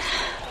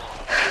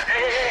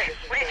 Hey,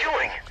 what are you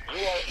doing?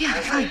 Yeah,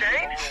 I'm fine.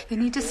 They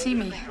need to see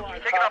me. Taking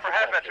off her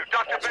hazmat suit.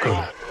 Dr.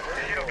 Banks,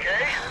 is it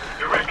okay?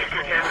 You're risking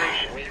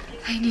contamination.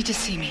 They need to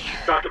see me.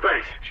 Dr.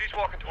 Banks. She's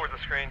walking towards the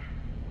screen.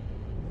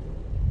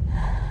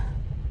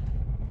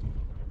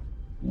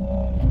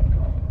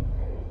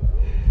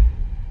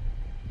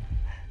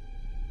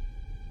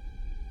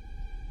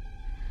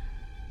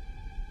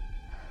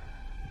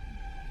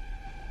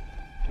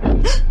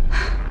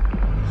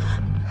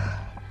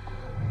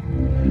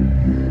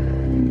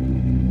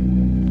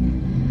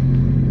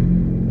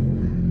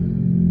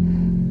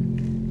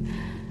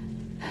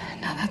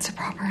 That's a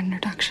proper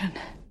introduction.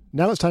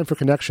 Now it's time for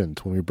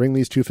Connections, when we bring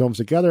these two films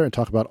together and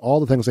talk about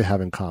all the things they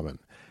have in common.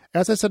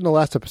 As I said in the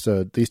last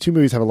episode, these two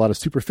movies have a lot of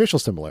superficial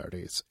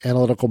similarities.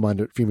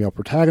 Analytical-minded female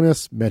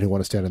protagonists, men who want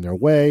to stand in their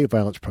way,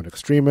 violence-prone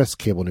extremists,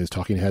 cable news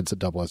talking heads that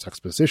double as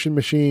exposition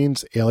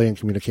machines, alien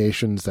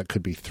communications that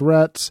could be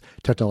threats,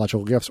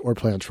 technological gifts or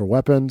plans for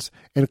weapons,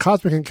 and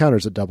cosmic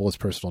encounters that double as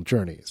personal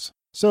journeys.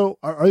 So,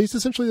 are these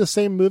essentially the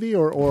same movie,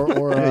 or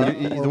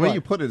the way you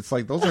put it, it's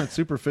like those aren't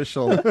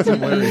superficial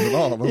similarities at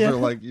all. Those are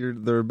like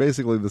they're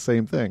basically the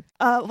same thing.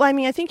 Well, I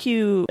mean, I think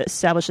you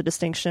established a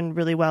distinction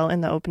really well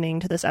in the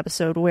opening to this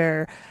episode,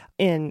 where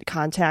in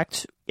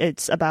Contact,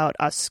 it's about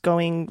us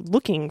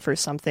looking for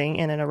something,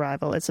 and in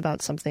Arrival, it's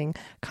about something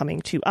coming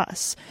to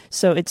us.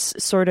 So it's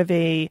sort of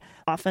a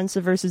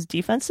offensive versus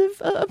defensive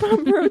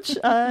approach,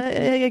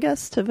 I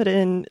guess, to put it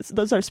in.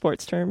 Those are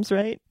sports terms,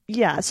 right?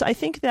 Yeah, so I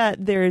think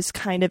that there's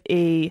kind of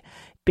a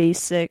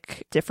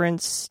basic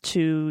difference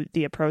to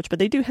the approach, but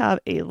they do have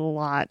a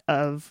lot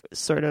of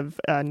sort of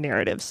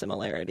narrative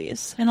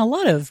similarities. And a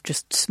lot of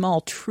just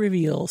small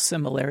trivial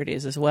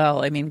similarities as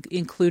well. I mean,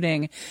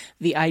 including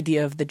the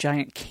idea of the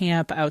giant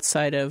camp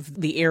outside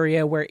of the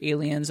area where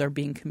aliens are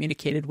being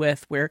communicated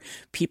with, where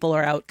people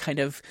are out kind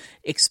of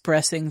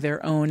expressing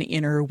their own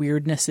inner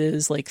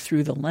weirdnesses, like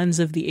through the lens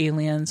of the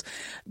aliens.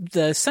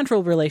 The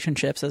central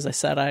relationships, as I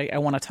said, I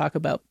want to talk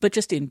about. But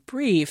just in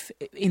brief,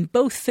 in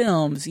both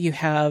films, you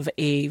have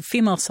a a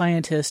female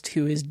scientist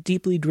who is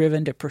deeply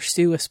driven to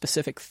pursue a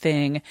specific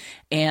thing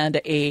and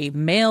a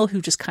male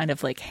who just kind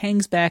of like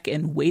hangs back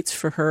and waits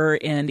for her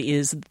and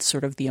is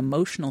sort of the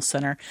emotional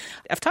center.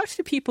 I've talked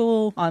to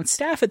people on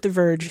staff at The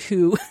Verge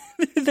who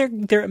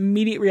their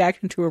immediate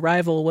reaction to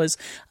Arrival was,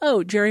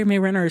 oh, Jeremy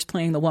Renner is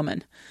playing the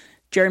woman.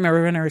 Jeremy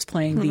Renner is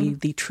playing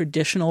the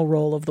traditional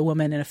role of the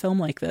woman in a film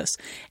like this.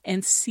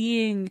 And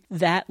seeing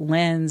that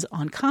lens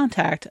on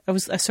Contact, I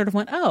sort of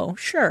went, oh,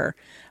 sure.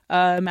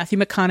 Matthew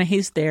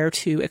McConaughey's there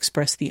to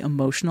express the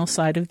emotional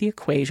side of the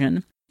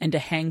equation and to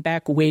hang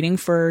back waiting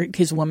for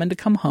his woman to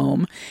come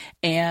home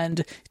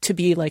and to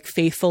be like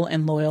faithful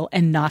and loyal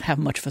and not have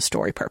much of a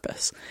story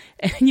purpose.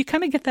 And you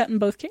kind of get that in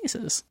both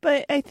cases.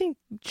 But I think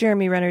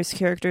Jeremy Renner's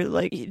character,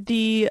 like,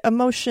 the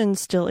emotion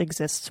still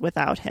exists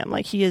without him.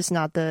 Like, he is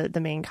not the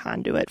main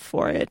conduit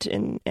for it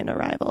in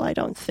Arrival, I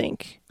don't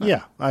think.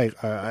 Yeah, I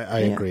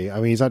agree. I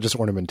mean, he's not just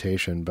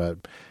ornamentation, but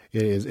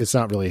it's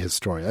not really his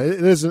story.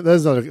 There's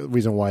another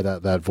reason why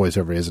that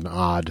voiceover is an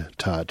odd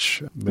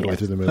touch midway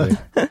through the movie.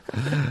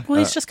 Well,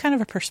 he's just kind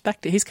of a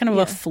perspective. He's kind of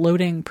a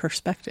floating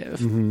perspective.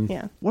 Mm-hmm.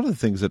 Yeah. One of the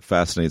things that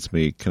fascinates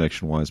me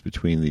connection-wise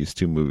between these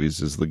two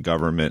movies is the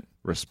government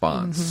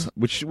response,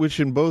 which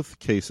in both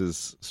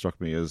cases struck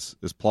me as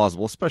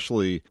plausible,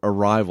 especially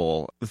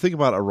Arrival. The thing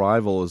about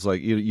Arrival is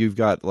like you've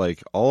got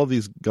like all of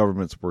these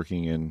governments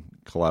working in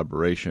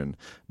collaboration,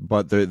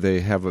 but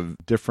they have a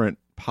different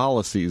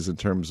policies in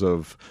terms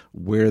of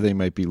where they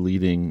might be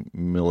leading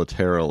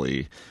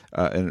militarily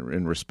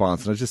in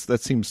response. And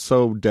that seems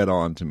so dead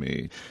on to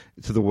me,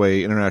 to the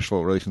way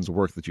international relations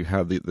work, that you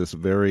have this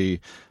very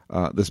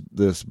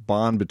this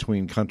bond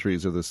between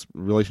countries, or this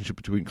relationship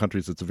between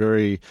countries that's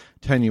very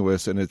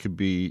tenuous, and it could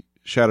be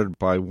shattered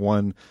by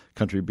one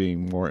country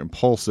being more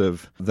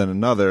impulsive than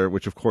another,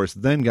 which of course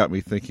then got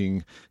me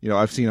thinking,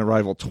 I've seen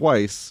Arrival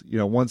twice,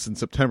 once in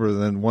September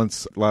and then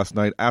once last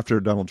night after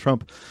Donald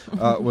Trump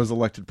was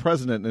elected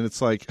president. And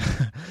it's like,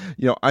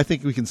 I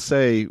think we can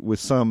say with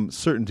some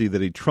certainty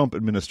that a Trump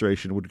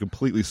administration would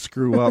completely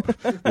screw up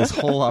this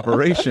whole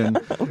operation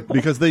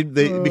because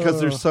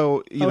because they're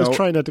so, I was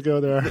trying not to go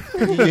there.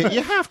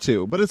 You have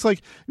to, but it's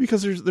like,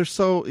 because they're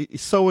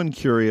so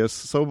incurious,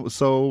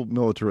 so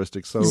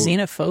militaristic, so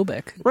xenophobic.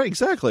 Right,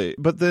 exactly.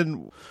 But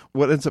then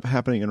what ends up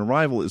happening in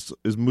Arrival is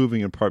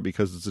moving in part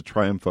because it's a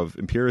triumph of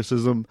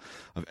empiricism,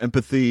 of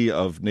empathy,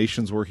 of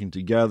nations working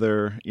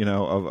together,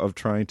 of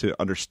trying to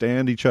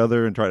understand each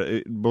other and try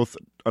to both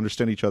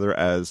understand each other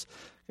as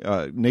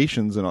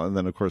nations and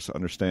then of course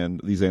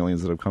understand these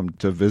aliens that have come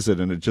to visit.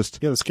 And it just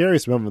the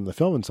scariest moment in the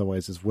film in some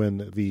ways is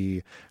when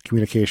the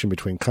communication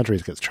between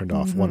countries gets turned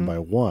off one by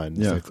one.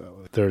 It's like,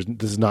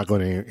 this is not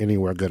going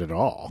anywhere good at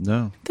all.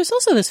 No. There's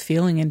also this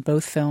feeling in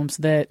both films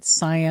that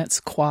science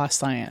qua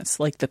science,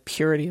 like the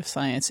purity of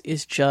science,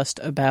 is just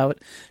about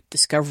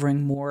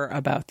discovering more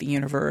about the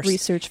universe.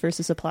 Research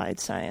versus applied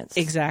science.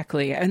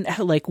 Exactly. And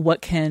like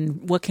what can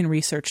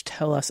research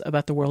tell us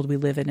about the world we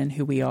live in and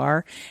who we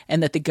are,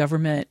 and that the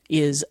government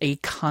is a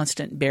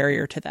constant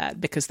barrier to that,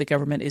 because the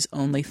government is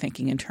only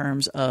thinking in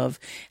terms of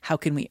how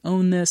can we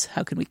own this?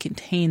 How can we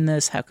contain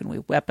this? How can we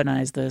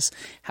weaponize this?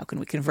 How can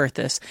we convert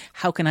this?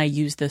 How can I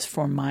use this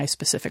for my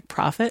specific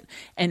profit?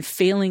 And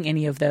failing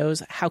any of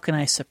those, how can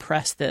I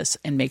suppress this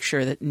and make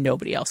sure that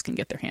nobody else can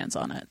get their hands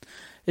on it?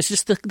 It's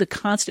just the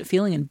constant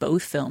feeling in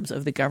both films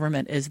of the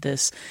government as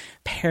this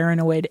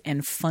paranoid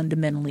and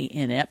fundamentally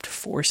inept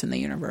force in the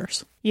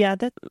universe. Yeah,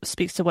 that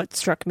speaks to what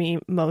struck me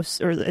most,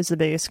 or is the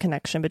biggest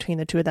connection between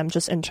the two of them,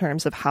 just in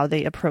terms of how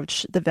they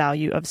approach the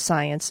value of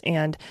science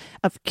and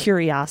of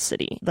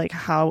curiosity, like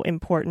how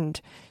important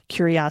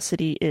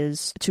curiosity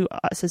is to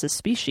us as a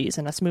species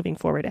and us moving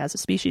forward as a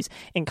species.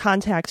 And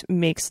Contact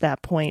makes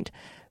that point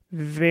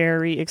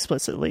very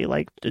explicitly.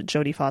 Like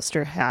Jodie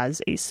Foster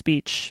has a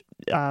speech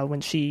when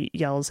she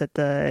yells at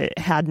the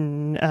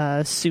Haddon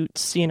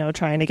suits,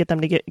 trying to get them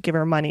to give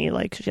her money.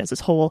 Like, she has this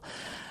whole,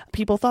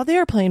 people thought the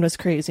airplane was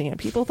crazy and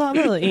people thought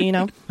really,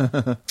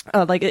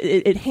 like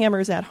it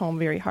hammers at home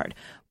very hard.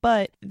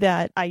 But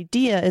that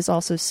idea is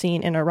also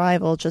seen in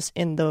Arrival, just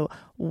in the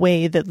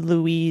way that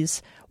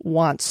Louise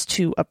wants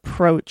to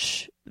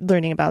approach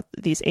learning about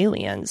these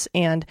aliens.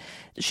 And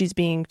she's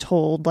being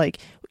told, like,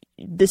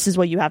 this is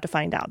what you have to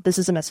find out. This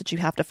is a message you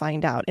have to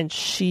find out. And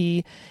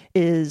she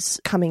is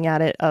coming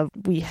at it of,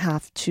 we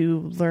have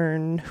to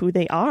learn who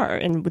they are.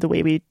 And the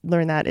way we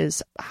learn that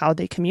is how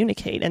they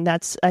communicate. And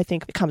that's, I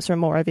think, it comes from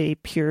more of a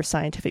pure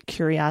scientific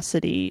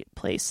curiosity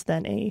place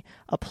than a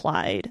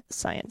applied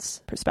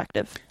science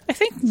perspective. I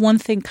think one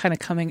thing kind of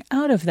coming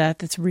out of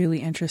that's really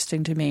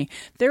interesting to me,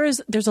 there's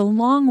a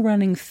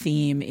long-running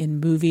theme in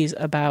movies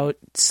about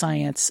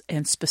science,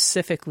 and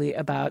specifically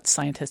about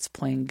scientists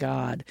playing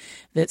God,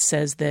 that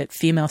says that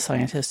female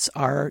scientists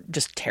are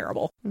just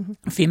terrible.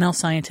 Mm-hmm. Female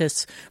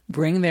scientists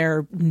bring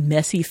their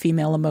messy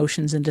female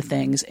emotions into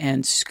things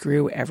and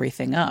screw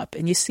everything up.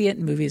 And you see it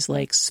in movies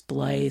like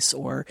Splice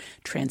or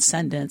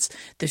Transcendence.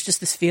 There's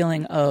just this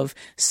feeling of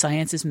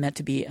science is meant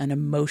to be an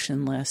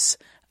emotionless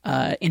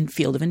in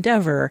field of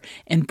endeavor,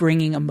 and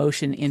bringing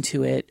emotion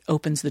into it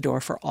opens the door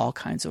for all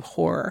kinds of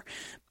horror.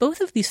 both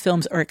of these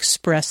films are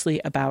expressly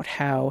about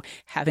how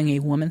having a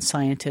woman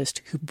scientist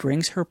who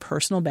brings her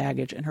personal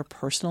baggage and her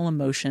personal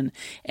emotion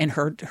and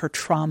her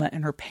trauma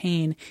and her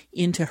pain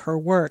into her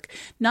work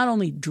not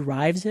only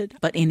drives it,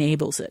 but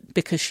enables it,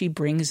 because she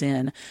brings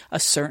in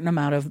a certain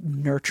amount of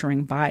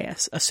nurturing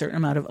bias, a certain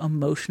amount of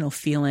emotional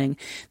feeling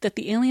that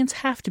the aliens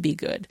have to be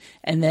good,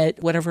 and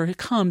that whatever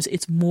comes,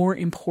 it's more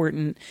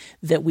important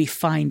that we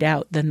find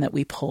out than that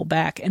we pull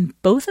back. And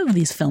both of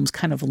these films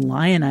kind of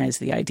lionize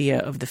the idea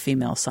of the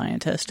female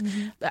scientist,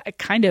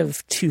 kind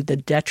of to the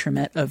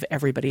detriment of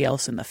everybody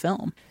else in the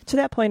film. To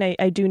that point,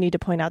 I do need to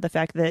point out the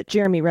fact that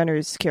Jeremy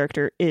Renner's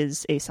character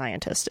is a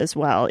scientist as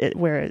well,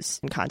 whereas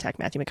in Contact,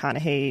 Matthew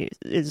McConaughey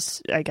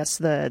is, I guess,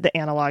 the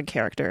analog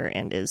character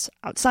and is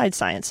outside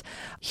science.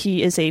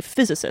 He is a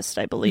physicist,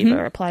 I believe,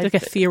 or applied... Like a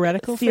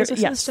theoretical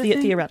physicist? Yes,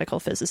 theoretical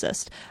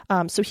physicist.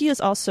 So he is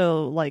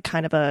also like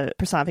kind of a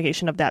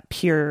personification of that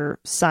pure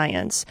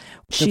science.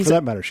 For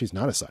that matter, she's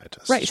not a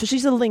scientist. Right, so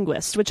she's a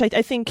linguist, which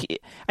I think...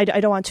 I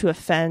don't want to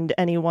offend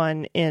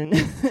anyone in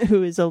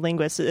who is a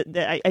linguist.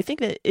 I think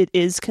that it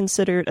is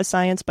considered a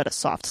science, but a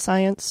soft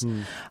science.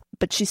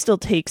 But she still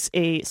takes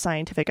a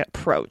scientific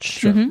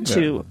approach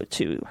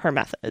to her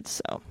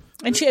methods. So,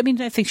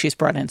 and I think she's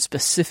brought in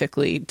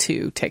specifically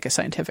to take a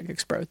scientific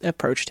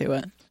approach to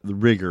it. The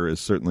rigor is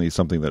certainly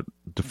something that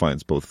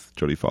defines both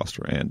Jodie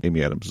Foster and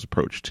Amy Adams'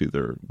 approach to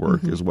their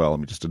work as well. I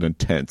mean, just an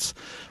intense,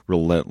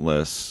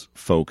 relentless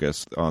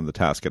focus on the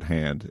task at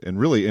hand,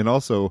 and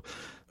also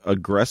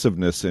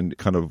aggressiveness in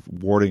kind of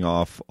warding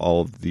off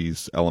all of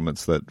these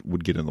elements that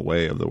would get in the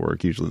way of the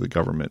work, usually the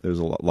government. There's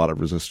a lot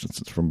of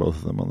resistance from both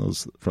of them on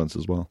those fronts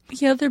as well.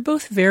 Yeah, they're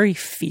both very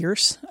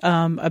fierce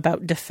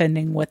about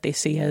defending what they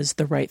see as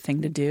the right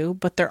thing to do,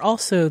 but they're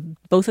also,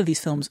 both of these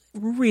films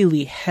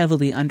really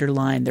heavily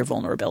underline their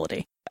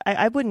vulnerability.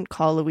 I wouldn't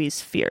call Louise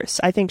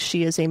fierce. I think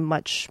she is a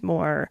much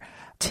more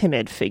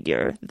timid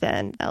figure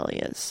than Ellie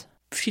is.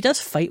 She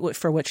does fight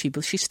for what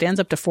she stands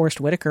up to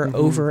Forrest Whitaker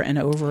over and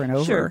over and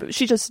over. Sure,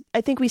 but I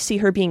think we see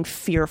her being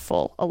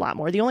fearful a lot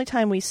more. The only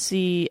time we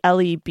see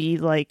Ellie be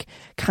like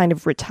kind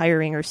of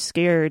retiring or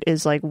scared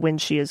is like when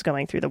she is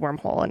going through the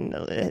wormhole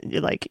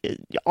and like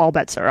all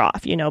bets are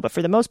off, but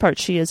for the most part,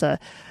 she is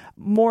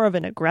more of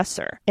an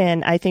aggressor.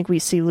 And I think we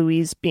see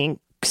Louise being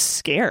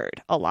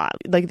scared a lot.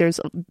 Like there's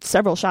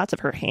several shots of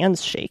her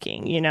hands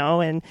shaking,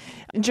 and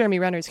Jeremy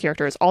Renner's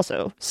character is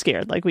also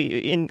scared, like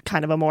in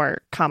kind of a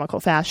more comical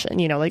fashion,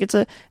 like it's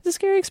a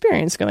scary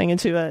experience going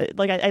into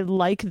I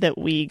like that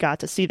we got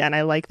to see that, and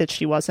I like that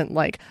she wasn't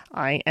like,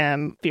 I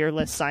am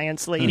fearless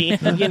science lady,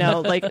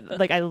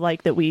 like I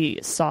like that we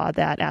saw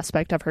that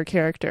aspect of her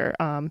character,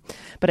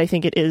 but I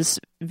think it is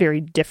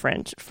very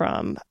different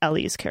from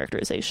Ellie's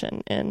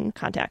characterization in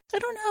Contact. I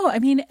don't know. I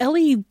mean,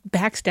 Ellie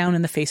backs down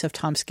in the face of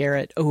Tom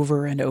Skerritt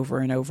over and over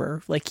and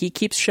over. Like, he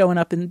keeps showing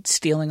up and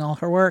stealing all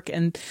her work.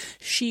 And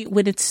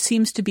when it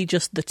seems to be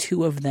just the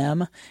two of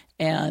them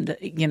and,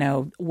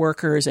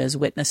 workers as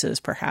witnesses,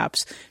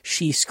 perhaps,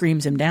 she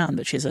screams him down,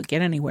 but she doesn't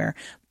get anywhere.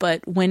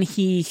 But when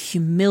he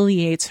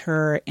humiliates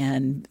her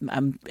and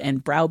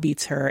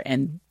browbeats her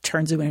and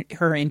turns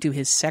her into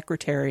his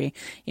secretary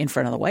in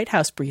front of the White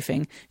House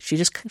briefing,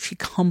 she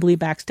humbly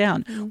backs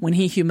down. When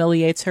he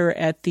humiliates her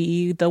at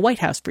the White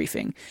House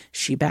briefing,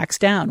 she backs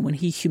down. When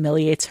he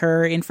humiliates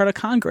her in front of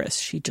Congress,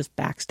 she just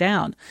backs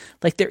down.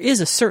 Like, there is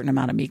a certain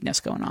amount of meekness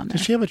going on there.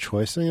 Does she have a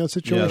choice in those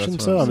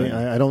situations?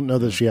 Yeah, I don't know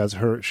that she has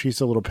her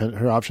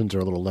options are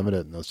a little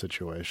limited in those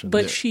situations.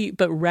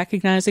 But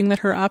recognizing that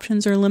her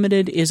options are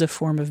limited is a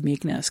form of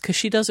meekness, because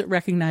she doesn't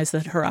recognize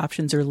that her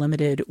options are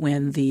limited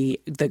when the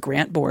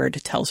grant board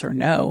tells her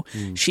no.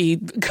 She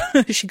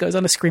goes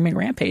on a screaming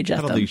rampage at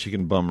them. I don't think she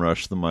can bum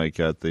rush the mic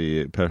at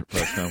the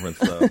press conference,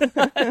 though.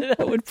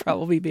 That would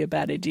probably be a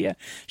bad idea.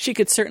 She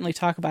could certainly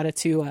talk about it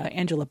to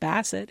Angela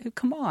Bassett.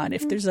 Come on,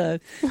 if there's a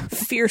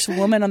fierce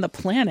woman on the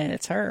planet,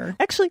 it's her.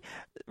 Actually,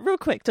 real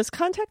quick, does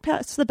Contact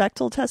pass the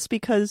Bechdel test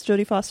because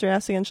Jodie Foster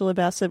asked Angela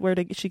Bassett where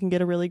she can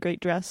get a really great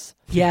dress?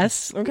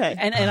 Yes. Okay.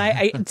 And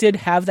I did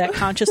have that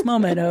conscious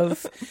moment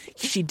of,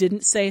 she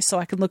didn't say, so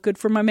I can look good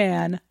for my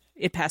man.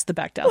 It passed the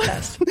Bechdel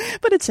test.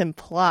 But it's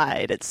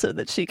implied. It's so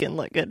that she can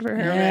look good for her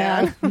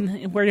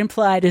man. Word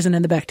implied isn't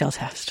in the Bechdel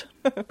test.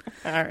 All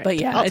right. But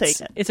yeah, I'll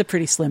take it. It's a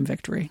pretty slim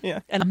victory.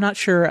 Yeah. And I'm not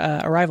sure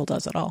Arrival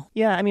does at all.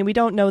 Yeah, I mean, we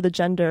don't know the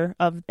gender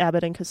of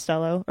Abbott and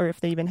Costello, or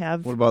if they even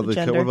have What about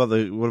gender.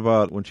 what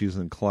about when she's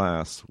in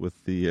class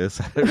with the is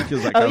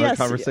that kind of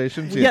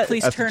conversation? Yeah,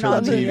 please turn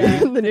on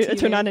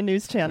turn on a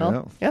news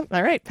channel. Yeah. Yep.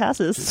 All right,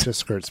 passes. It's just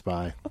skirts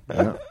by.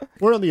 Yeah.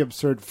 We're on the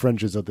absurd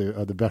fringes of the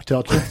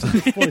Bechdel test at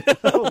this point.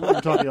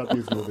 We're talking about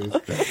these movies.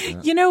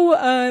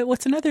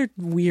 What's another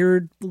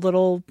weird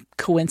little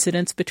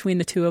coincidence between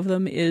the two of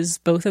them is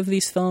both of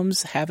these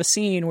films have a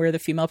scene where the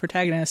female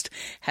protagonist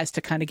has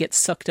to kind of get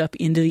sucked up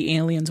into the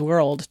aliens'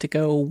 world to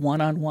go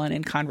one-on-one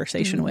in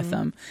conversation with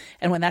them.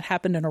 And when that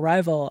happened in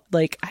Arrival,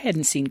 like, I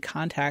hadn't seen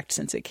Contact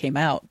since it came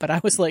out, but I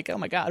was like, oh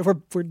my God,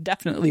 we're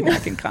definitely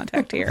back in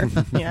Contact here.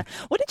 Yeah.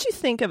 What did you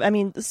think of, I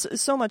mean,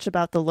 so much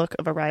about the look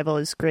of Arrival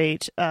is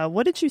great.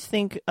 What did you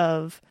think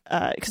of,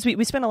 because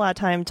we spent a lot of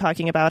time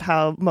talking about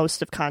how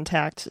most of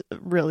Contact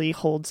really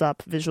holds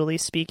up visually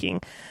speaking.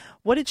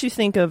 What did you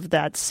think of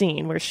that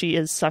scene where she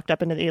is sucked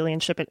up into the alien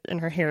ship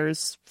and her hair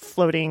is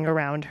floating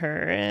around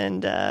her?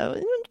 And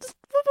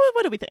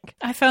what do we think?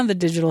 I found the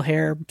digital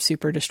hair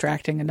super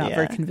distracting and not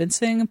very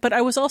convincing, but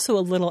I was also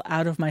a little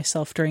out of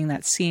myself during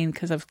that scene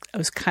because I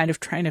was kind of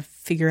trying to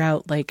figure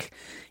out, like,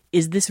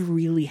 is this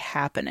really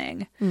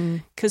happening?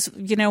 Because,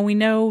 you know, we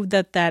know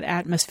that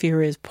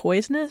atmosphere is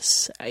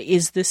poisonous.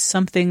 Is this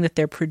something that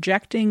they're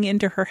projecting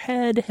into her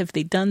head? Have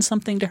they done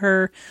something to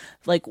her?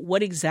 Like,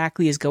 what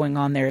exactly is going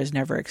on there is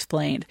never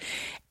explained.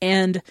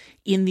 And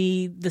in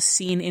the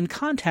scene in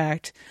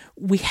Contact,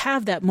 we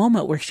have that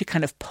moment where she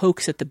kind of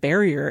pokes at the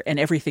barrier and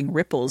everything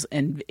ripples,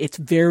 and it's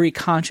very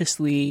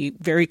consciously,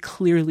 very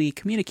clearly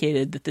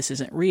communicated that this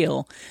isn't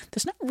real.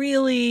 There's not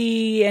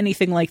really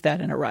anything like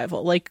that in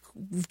Arrival. Like,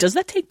 does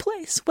that take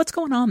place? What's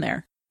going on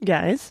there?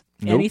 Guys?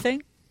 Nope.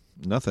 Anything?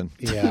 Nothing.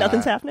 Yeah,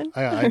 Nothing's happening?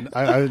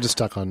 I was just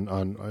stuck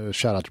on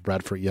shout out to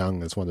Bradford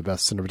Young as one of the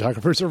best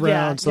cinematographers around.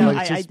 Yeah, so no,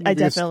 like, I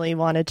definitely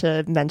wanted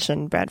to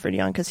mention Bradford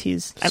Young because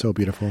he's so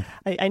beautiful.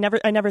 I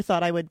never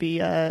thought I would be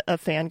a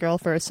fangirl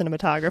for a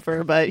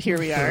cinematographer, but here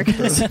we are.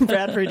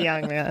 Bradford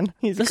Young, man,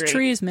 he's those great.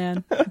 Trees,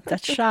 man.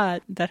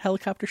 That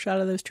helicopter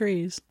shot of those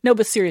trees. No,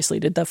 but seriously,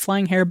 did the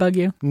flying hair bug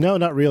you? No,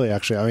 not really.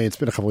 Actually, I mean, it's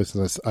been a couple weeks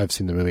since I've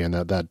seen the movie, and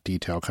that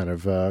detail kind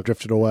of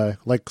drifted away,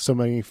 like so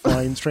many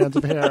flying strands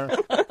of hair.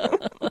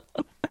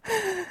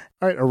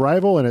 All right,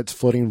 Arrival and its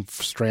floating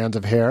strands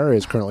of hair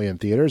is currently in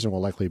theaters and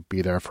will likely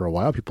be there for a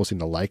while. People seem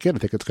to like it. I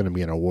think it's going to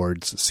be an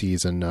awards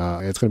season.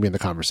 It's going to be in the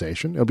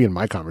conversation. It'll be in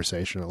my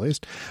conversation, at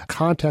least.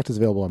 Contact is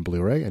available on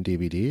Blu-ray and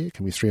DVD. You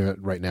can be streaming it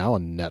right now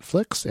on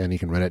Netflix, and you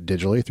can rent it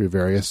digitally through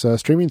various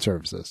streaming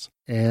services.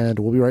 And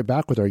we'll be right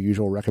back with our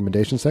usual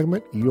recommendation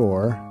segment,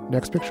 Your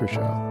Next Picture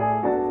Show.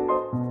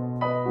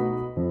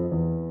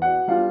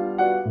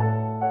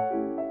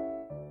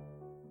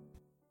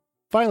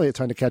 Finally, it's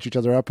time to catch each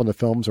other up on the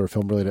films or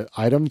film-related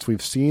items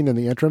we've seen in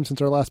the interim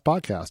since our last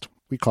podcast.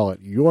 We call it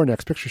Your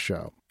Next Picture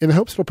Show, in the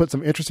hopes it'll put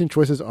some interesting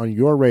choices on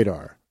your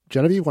radar.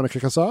 Genevieve, want to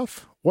kick us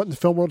off? What in the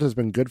film world has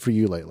been good for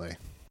you lately?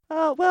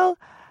 Well,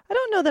 I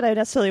don't know that I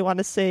necessarily want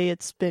to say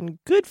it's been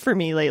good for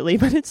me lately,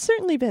 but it's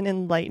certainly been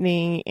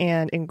enlightening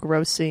and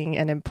engrossing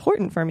and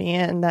important for me,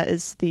 and that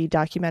is the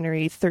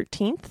documentary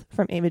 13th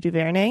from Ava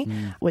DuVernay,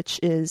 which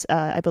is,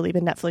 I believe,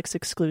 a Netflix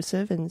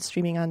exclusive and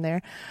streaming on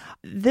there.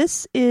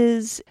 This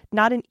is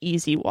not an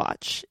easy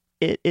watch.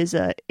 It is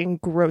a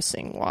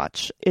engrossing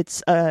watch.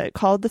 It's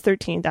called the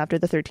 13th after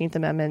the 13th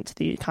Amendment to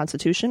the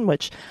Constitution,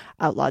 which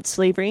outlawed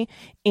slavery.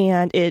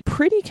 And it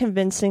pretty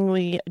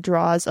convincingly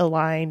draws a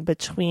line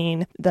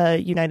between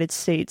the United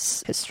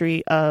States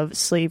history of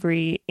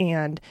slavery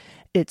and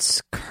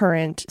its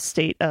current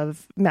state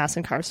of mass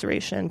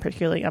incarceration,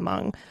 particularly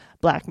among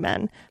Black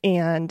men.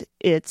 And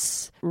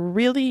it's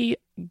really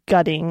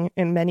gutting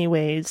in many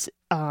ways.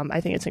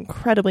 I think it's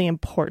incredibly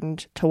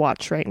important to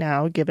watch right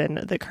now, given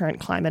the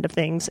current climate of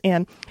things.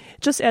 And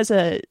just as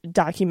a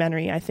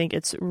documentary, I think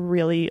it's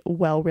really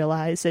well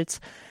realized.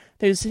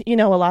 There's, a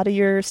lot of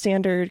your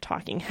standard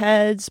talking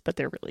heads, but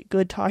they're really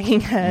good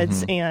talking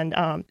heads. Mm-hmm.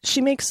 And she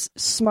makes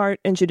smart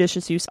and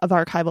judicious use of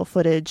archival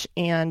footage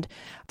and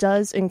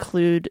does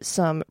include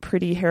some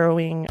pretty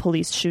harrowing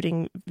police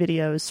shooting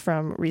videos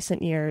from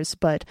recent years,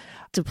 but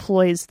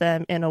deploys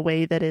them in a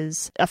way that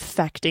is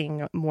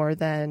affecting more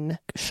than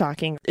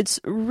shocking.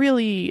 It's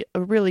really a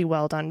really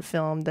well done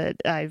film that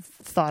I've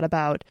thought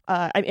about.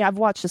 I've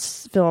watched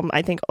this film,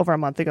 I think, over a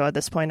month ago at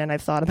this point, and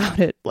I've thought about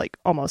it like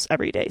almost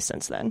every day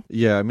since then.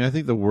 Yeah, I mean, I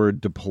think the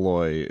word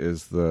deploy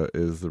is the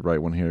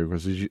right one here,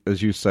 because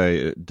as you say,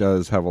 it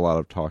does have a lot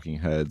of talking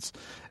heads.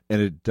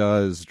 And it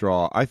does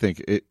draw, I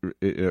think,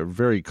 a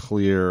very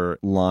clear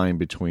line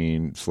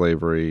between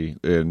slavery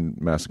and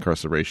mass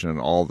incarceration and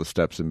all the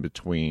steps in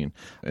between,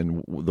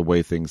 and the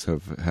way things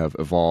have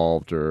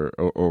evolved or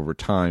over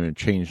time and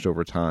changed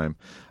over time.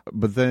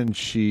 But then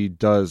she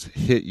does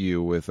hit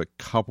you with a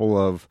couple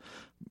of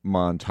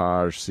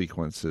montage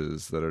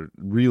sequences that are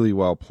really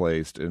well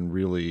placed and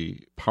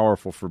really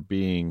powerful for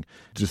being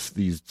just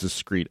these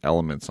discrete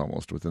elements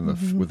almost within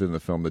the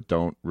film that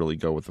don't really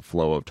go with the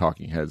flow of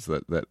talking heads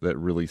that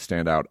really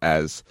stand out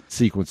as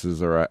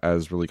sequences or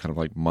as really kind of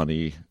like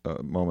money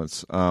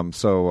moments. I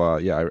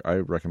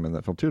recommend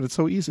that film too. It's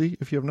so easy.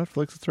 If you have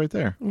Netflix, it's right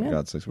there. Yeah. For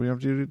God's sakes, we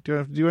don't have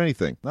to do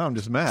anything. Now I'm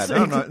just mad.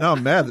 Now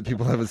I'm mad that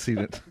people haven't seen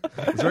it.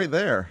 It's right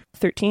there.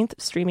 13th,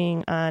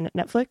 streaming on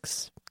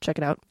Netflix. Check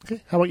it out.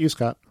 Okay. How about you,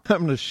 Scott? I'm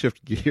going to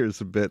shift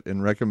gears a bit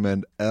and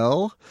recommend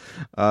Elle.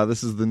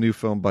 This is the new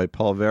film by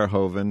Paul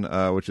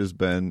Verhoeven, which has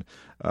been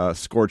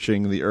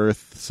scorching the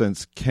earth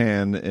since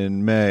Cannes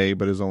in May,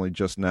 but is only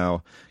just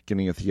now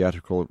getting a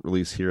theatrical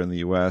release here in the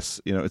U.S.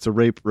 It's a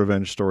rape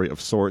revenge story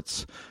of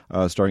sorts,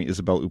 starring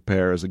Isabelle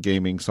Huppert as a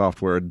gaming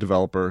software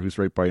developer who's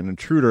raped by an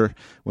intruder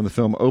when the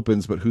film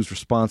opens, but whose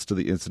response to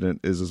the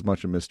incident is as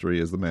much a mystery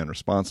as the man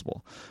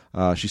responsible.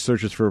 She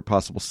searches for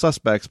possible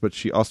suspects, but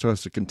she also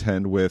has to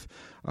contend with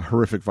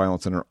horrific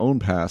violence in her own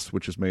past,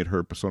 which has made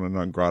her persona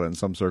non grata in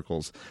some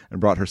circles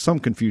and brought her some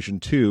confusion,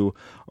 too,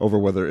 over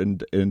whether it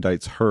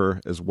indicts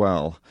her as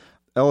well.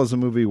 Elle is a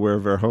movie where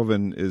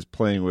Verhoeven is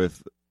playing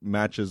with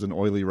matches and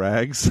oily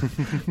rags.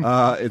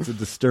 It's a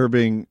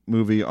disturbing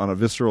movie on a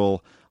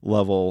visceral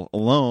level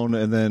alone,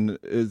 and then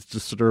it's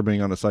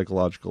disturbing on a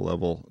psychological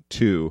level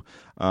too.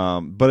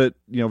 But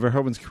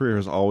Verhoeven's career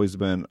has always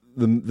been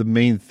the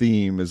main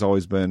theme has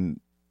always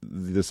been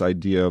this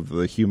idea of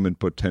the human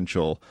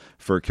potential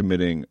for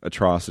committing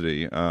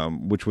atrocity,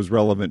 which was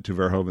relevant to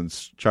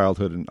Verhoeven's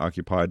childhood in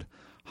occupied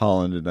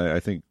Holland, and I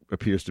think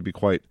appears to be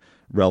quite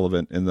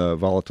relevant in the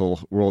volatile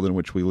world in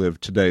which we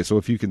live today. So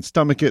if you can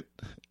stomach it,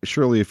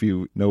 surely if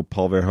you know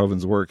Paul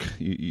Verhoeven's work,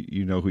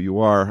 you know who you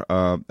are.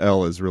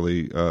 Elle is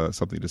really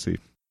something to see.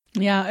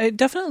 Yeah, I'd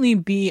definitely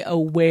be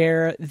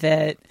aware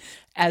that,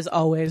 as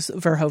always,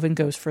 Verhoeven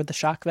goes for the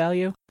shock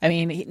value. I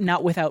mean,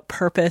 not without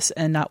purpose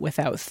and not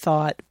without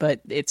thought,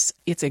 but it's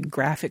a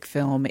graphic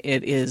film.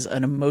 It is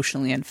an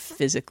emotionally and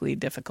physically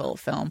difficult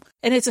film.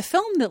 And it's a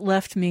film that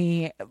left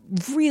me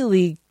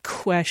really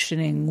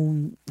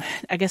questioning,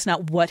 I guess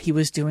not what he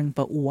was doing,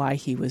 but why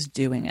he was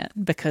doing it.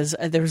 Because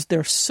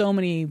there's so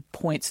many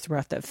points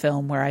throughout that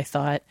film where I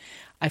thought,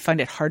 I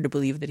find it hard to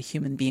believe that a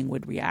human being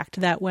would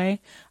react that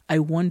way. I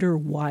wonder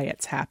why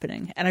it's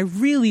happening. And I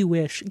really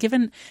wish,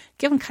 given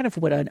kind of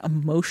what an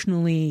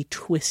emotionally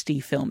twisty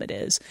film it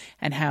is,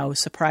 and how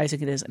surprising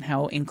it is, and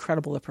how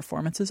incredible the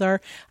performances are,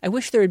 I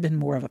wish there had been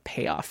more of a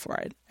payoff for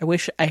it. I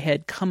wish I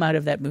had come out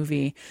of that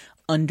movie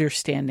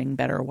understanding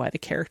better why the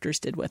characters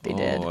did what they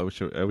did. I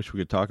wish we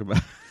could talk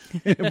about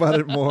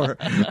it more,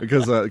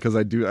 because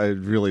I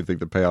really think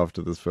the payoff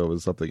to this film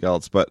is something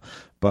else. But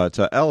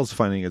Elle's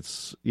finding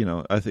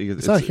I think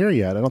it's not here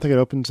yet. I don't think it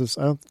opens.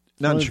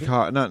 Not in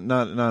Chicago,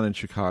 not in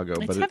Chicago,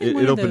 but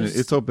it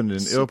opened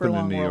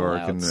in New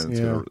York, and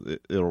then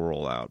it'll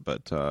roll out.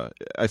 But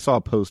I saw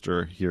a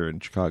poster here in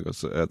Chicago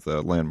at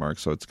the Landmark,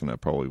 so it's going to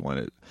probably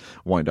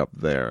wind up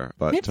there.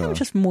 But maybe I'm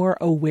just more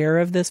aware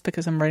of this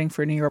because I'm writing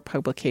for a New York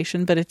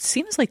publication. But it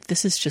seems like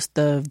this is just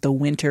the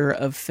winter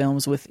of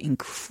films with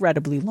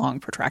incredibly long,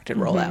 protracted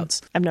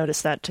rollouts. I've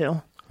noticed that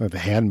too. The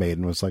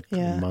Handmaiden was like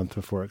a month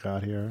before it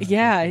got here.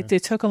 Yeah,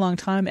 it took a long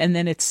time, and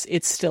then it's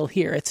still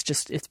here.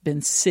 It's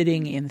been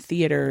sitting in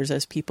theaters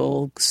as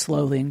people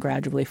slowly and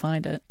gradually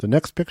find it. The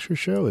next picture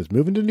show is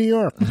moving to New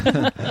York.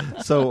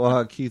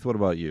 So, Keith, what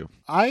about you?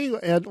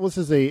 This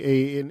is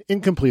an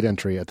incomplete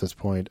entry at this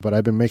point, but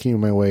I've been making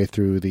my way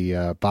through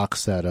the box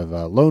set of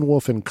Lone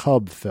Wolf and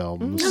Cub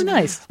films. Oh,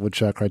 nice.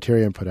 Which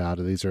Criterion put out.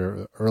 These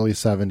are early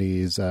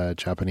 70s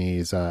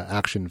Japanese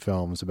action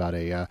films about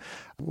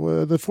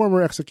the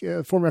former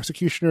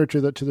executioner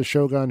to the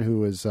shogun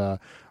who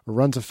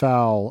runs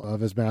afoul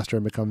of his master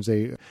and becomes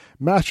a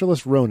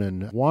masterless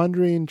ronin,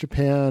 wandering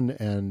Japan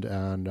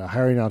and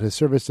hiring out his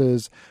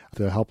services with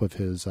the help of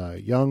his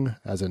young,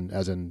 as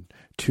in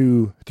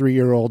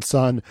 2-3-year-old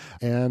son,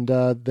 and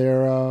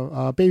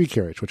their baby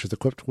carriage, which is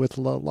equipped with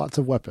lots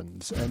of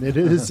weapons. And it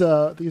is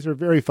these are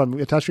very fun.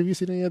 Tasha, have you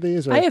seen any of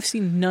these? I have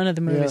seen none of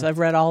the movies. Yeah. I've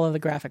read all of the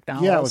graphic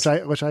novels.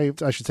 Yeah, which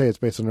I should say it's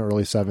based on an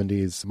early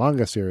 70s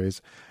manga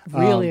series.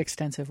 Really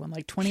extensive one,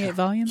 like 28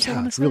 volumes.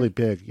 Yeah, it's really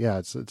big. Yeah,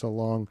 it's a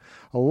long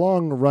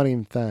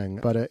running thing.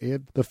 But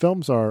the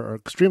films are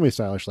extremely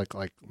stylish,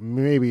 like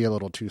maybe a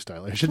little too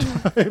stylish at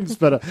times.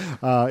 But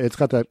it's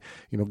got that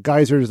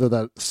geysers of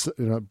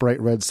that bright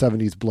red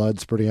 70s blood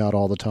spurting out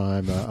all the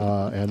time,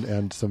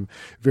 and some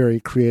very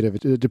creative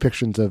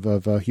depictions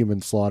of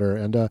human slaughter,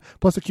 and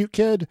plus a cute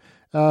kid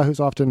who's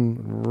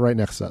often right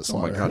next to that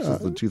slaughter. Oh my gosh,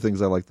 those are the two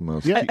things I like the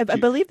most. Yeah. I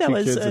believe that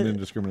was kids and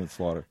indiscriminate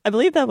slaughter. I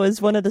believe that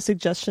was one of the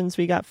suggestions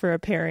we got for a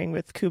pairing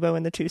with Kubo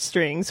and the Two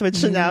Strings,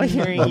 which now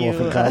hearing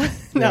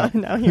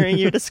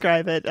you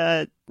describe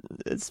it,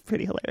 it's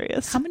pretty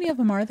hilarious. How many of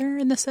them are there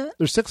in the set?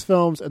 There's 6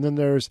 films, and then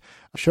there's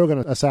Shogun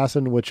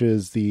Assassin, which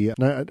is the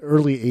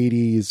early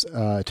 80s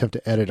attempt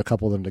to edit a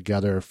couple of them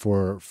together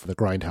for the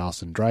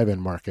Grindhouse and drive-in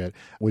market,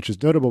 which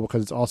is notable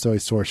because it's also a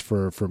source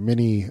for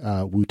many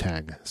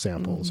Wu-Tang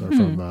samples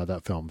from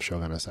that film,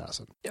 Shogun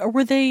Assassin.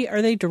 Are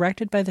they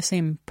directed by the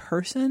same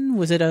person?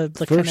 Was it a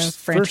kind of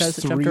franchise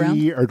that jumped around?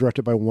 First 3 are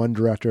directed by one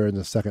director, and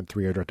the second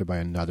 3 are directed by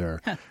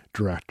another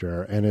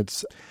director, and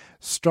it's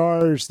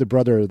stars the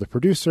brother of the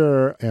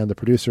producer, and the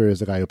producer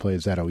is the guy who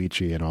plays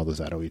Zatoichi in all the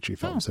Zatoichi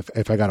films,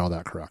 if I got all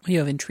that correct. You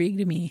have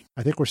intrigued me.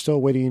 I think we're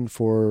still waiting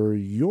for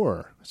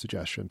your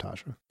suggestion,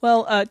 Tasha.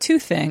 Well, 2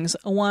 things.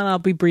 One I'll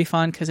be brief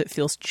on because it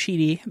feels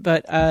cheaty,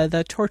 but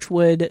the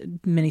Torchwood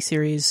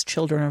miniseries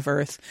Children of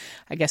Earth,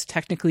 I guess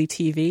technically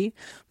TV,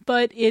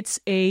 But it's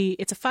a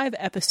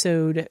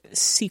 5-episode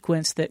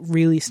sequence that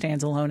really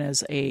stands alone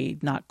as a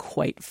not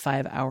quite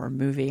 5-hour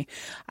movie.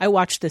 I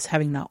watched this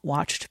having not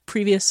watched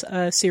previous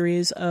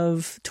series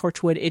of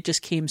Torchwood. It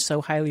just came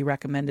so highly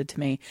recommended to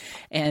me.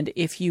 And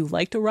if you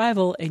liked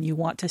Arrival and you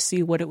want to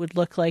see what it would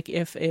look like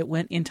if it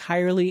went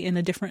entirely in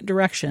a different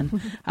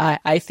direction,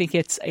 I think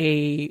it's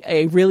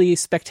a really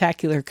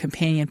spectacular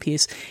companion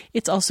piece.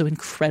 It's also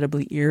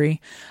incredibly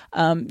eerie.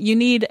 You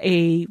need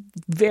a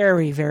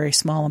very, very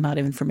small amount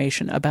of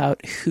information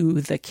about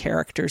who the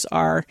characters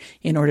are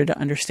in order to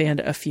understand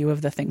a few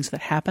of the things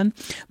that happen.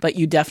 But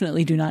you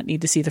definitely do not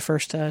need to see the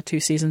first 2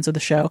 seasons of the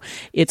show.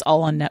 It's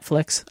all on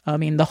Netflix. I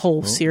mean, the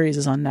whole series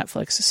is on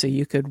Netflix, so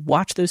you could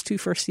watch those 2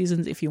 first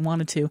seasons if you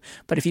wanted to.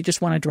 But if you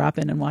just want to drop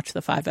in and watch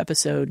the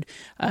 5-episode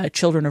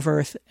Children of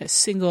Earth, a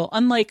single,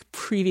 unlike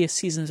previous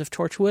seasons of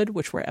Torchwood,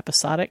 which were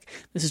episodic,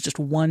 this is just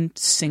one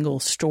single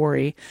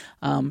story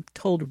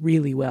told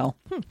really well.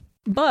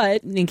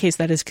 But in case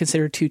that is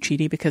considered too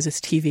cheaty because it's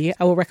TV,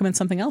 I will recommend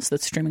something else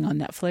that's streaming on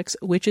Netflix,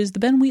 which is the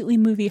Ben Wheatley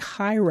movie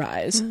High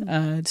Rise,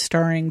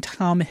 starring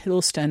Tom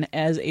Hiddleston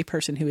as a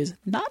person who is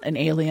not an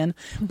alien,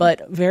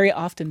 but very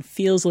often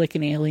feels like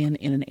an alien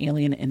in an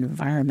alien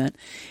environment.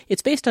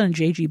 It's based on a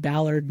J.G.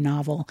 Ballard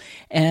novel,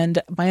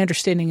 and my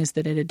understanding is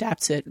that it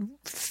adapts it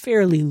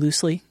fairly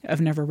loosely.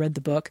 I've never read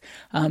the book,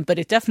 but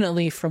it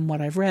definitely, from what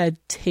I've read,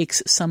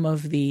 takes some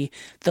of the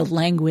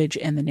language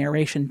and the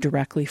narration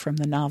directly from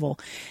the novel.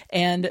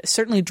 And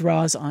certainly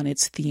draws on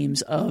its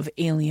themes of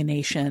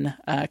alienation,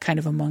 kind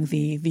of among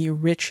the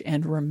rich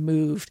and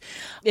removed.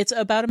 It's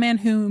about a man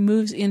who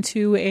moves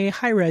into a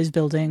high-rise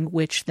building,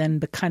 which then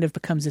kind of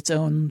becomes its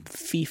own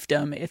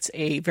fiefdom. It's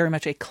very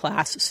much a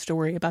class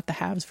story about the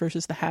haves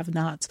versus the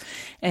have-nots.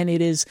 And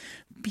it is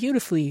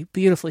beautifully,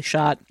 beautifully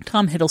shot.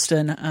 Tom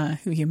Hiddleston,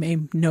 who you may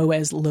know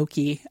as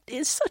Loki,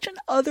 is such an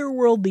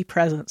otherworldly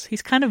presence.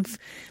 He's kind of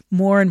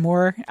more and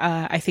more,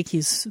 I think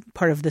he's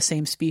part of the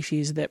same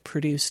species that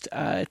produced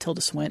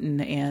Tilda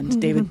Swinton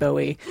and David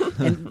Bowie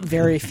and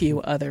very few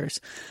others.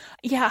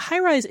 Yeah, High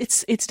Rise,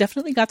 it's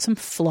definitely got some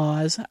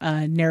flaws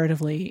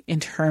narratively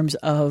in terms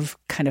of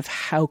kind of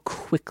how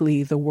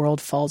quickly the world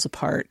falls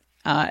apart.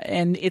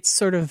 And it's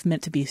sort of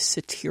meant to be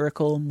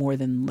satirical more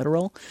than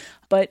literal,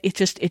 but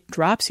it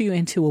drops you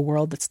into a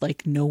world that's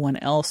like no one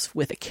else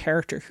with a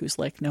character who's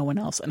like no one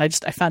else. And I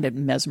found it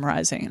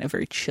mesmerizing in a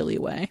very chilly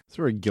way. It's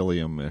very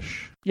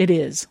Gilliam-ish. It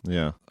is.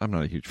 Yeah, I'm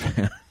not a huge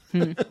fan.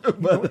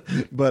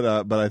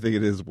 but I think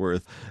it is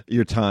worth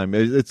your time.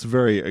 It's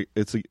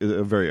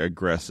a very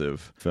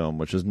aggressive film,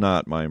 which is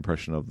not my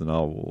impression of the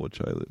novel, which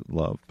I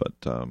love. But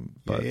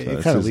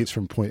it kind of leads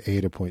from point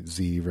A to point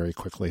Z very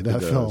quickly.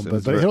 That film,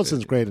 but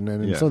Hiddleston's great,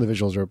 and some of the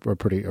visuals are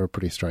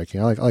pretty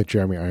striking. I like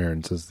Jeremy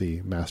Irons as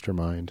the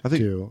mastermind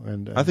too.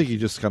 And I think you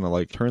just kind of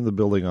like turn the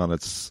building on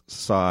its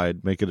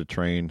side, make it a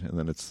train, and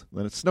then it's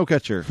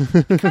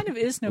Snowcatcher. It kind of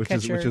is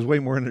Snowcatcher, which is way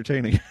more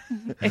entertaining.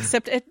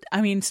 Except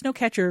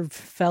Snowcatcher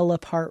fell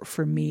apart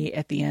for me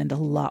at the end a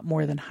lot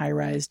more than High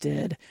Rise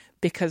did,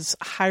 because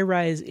High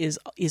Rise is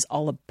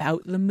all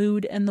about the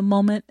mood and the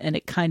moment, and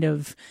it kind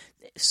of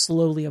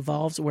slowly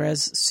evolves,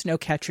 whereas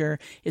Snowcatcher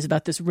is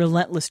about this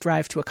relentless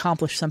drive to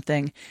accomplish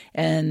something,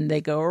 and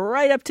they go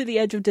right up to the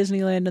edge of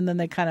Disneyland, and then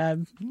they kind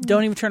of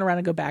don't even turn around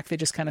and go back. They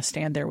just kind of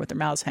stand there with their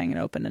mouths hanging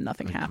open and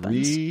nothing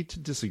happens. Agree to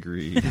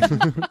disagree.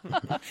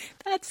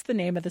 That's the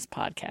name of this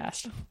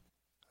podcast.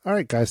 All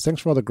right, guys,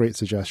 thanks for all the great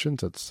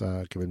suggestions. It's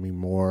given me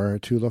more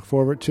to look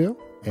forward to,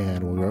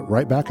 and we'll be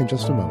right back in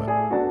just a moment.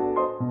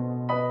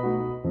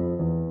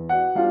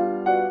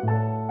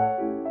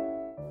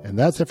 And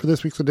that's it for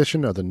this week's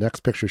edition of The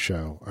Next Picture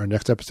Show. Our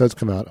next episodes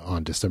come out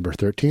on December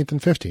 13th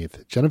and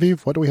 15th.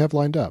 Genevieve, what do we have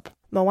lined up?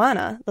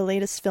 Moana, the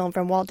latest film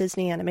from Walt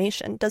Disney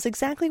Animation, does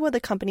exactly what the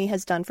company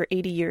has done for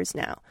 80 years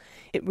now.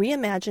 It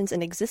reimagines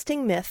an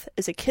existing myth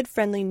as a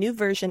kid-friendly new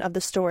version of the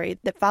story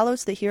that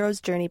follows the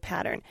hero's journey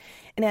pattern,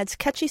 and adds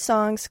catchy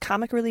songs,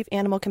 comic relief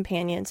animal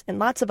companions, and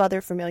lots of other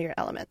familiar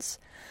elements.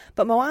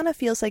 But Moana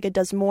feels like it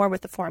does more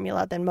with the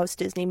formula than most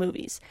Disney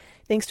movies,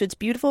 thanks to its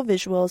beautiful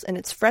visuals and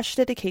its fresh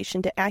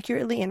dedication to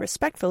accurately and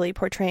respectfully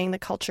portraying the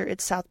culture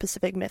its South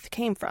Pacific myth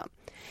came from.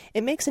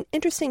 It makes an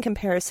interesting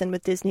comparison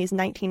with Disney's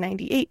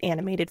 1998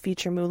 animated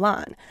feature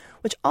Mulan,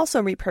 which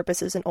also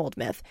repurposes an old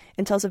myth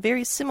and tells a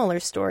very similar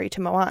story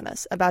to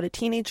Moana's about a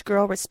teenage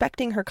girl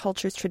respecting her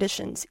culture's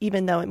traditions,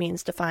 even though it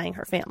means defying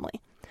her family.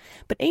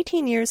 But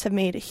 18 years have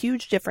made a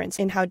huge difference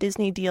in how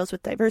Disney deals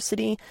with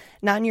diversity,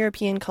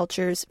 non-European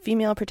cultures,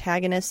 female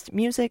protagonists,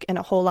 music, and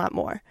a whole lot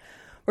more.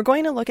 We're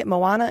going to look at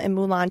Moana and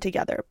Mulan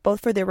together,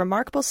 both for their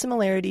remarkable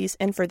similarities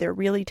and for their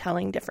really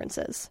telling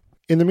differences.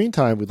 In the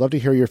meantime, we'd love to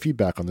hear your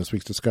feedback on this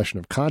week's discussion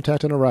of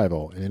Contact and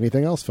Arrival and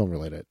anything else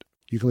film-related.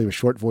 You can leave a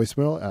short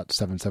voicemail at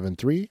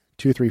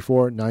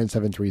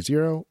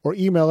 773-234-9730 or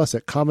email us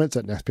at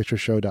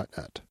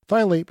comments@nextpictureshow.net.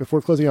 Finally,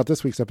 before closing out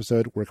this week's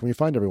episode, where can we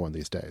find everyone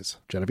these days?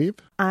 Genevieve?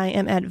 I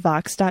am at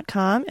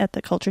Vox.com at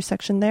the culture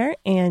section there,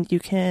 and you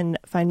can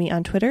find me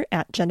on Twitter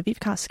at Genevieve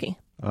Koski.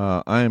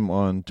 I'm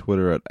on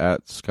Twitter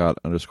at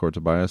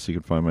Scott_Tobias. You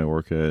can find my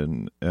work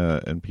in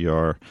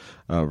NPR,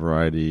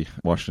 Variety,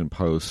 Washington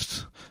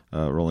Post,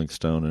 Rolling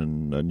Stone,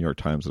 and New York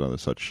Times, and other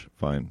such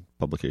fine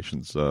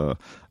publications.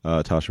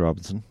 Tasha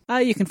Robinson.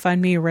 You can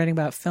find me writing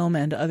about film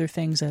and other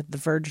things at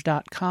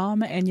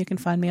TheVerge.com, and you can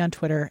find me on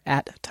Twitter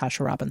at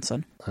Tasha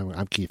Robinson.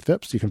 I'm Keith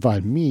Phipps. You can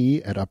find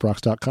me at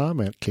uprocks.com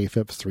and at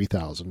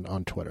kphipps3000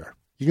 on Twitter.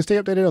 You can stay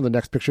updated on the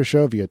Next Picture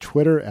Show via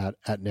Twitter at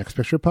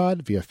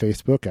NextPicturePod, via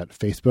Facebook at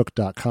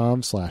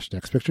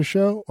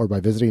facebook.com/NextPictureShow, or by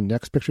visiting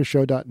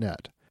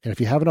nextpictureshow.net. And if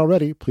you haven't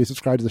already, please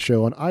subscribe to the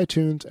show on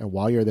iTunes, and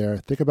while you're there,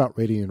 think about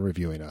rating and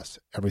reviewing us.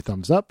 Every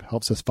thumbs up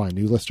helps us find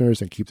new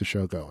listeners and keep the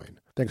show going.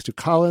 Thanks to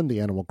Colin, the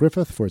Animal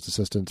Griffith, for his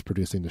assistance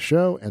producing the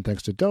show, and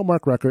thanks to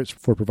Delmark Records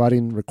for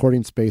providing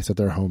recording space at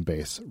their home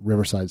base,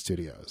 Riverside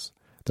Studios.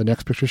 The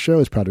Next Picture Show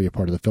is proud to be a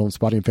part of the Film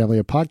Spotting family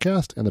of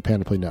podcasts and the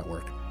Panoply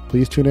Network.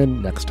 Please tune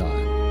in next time.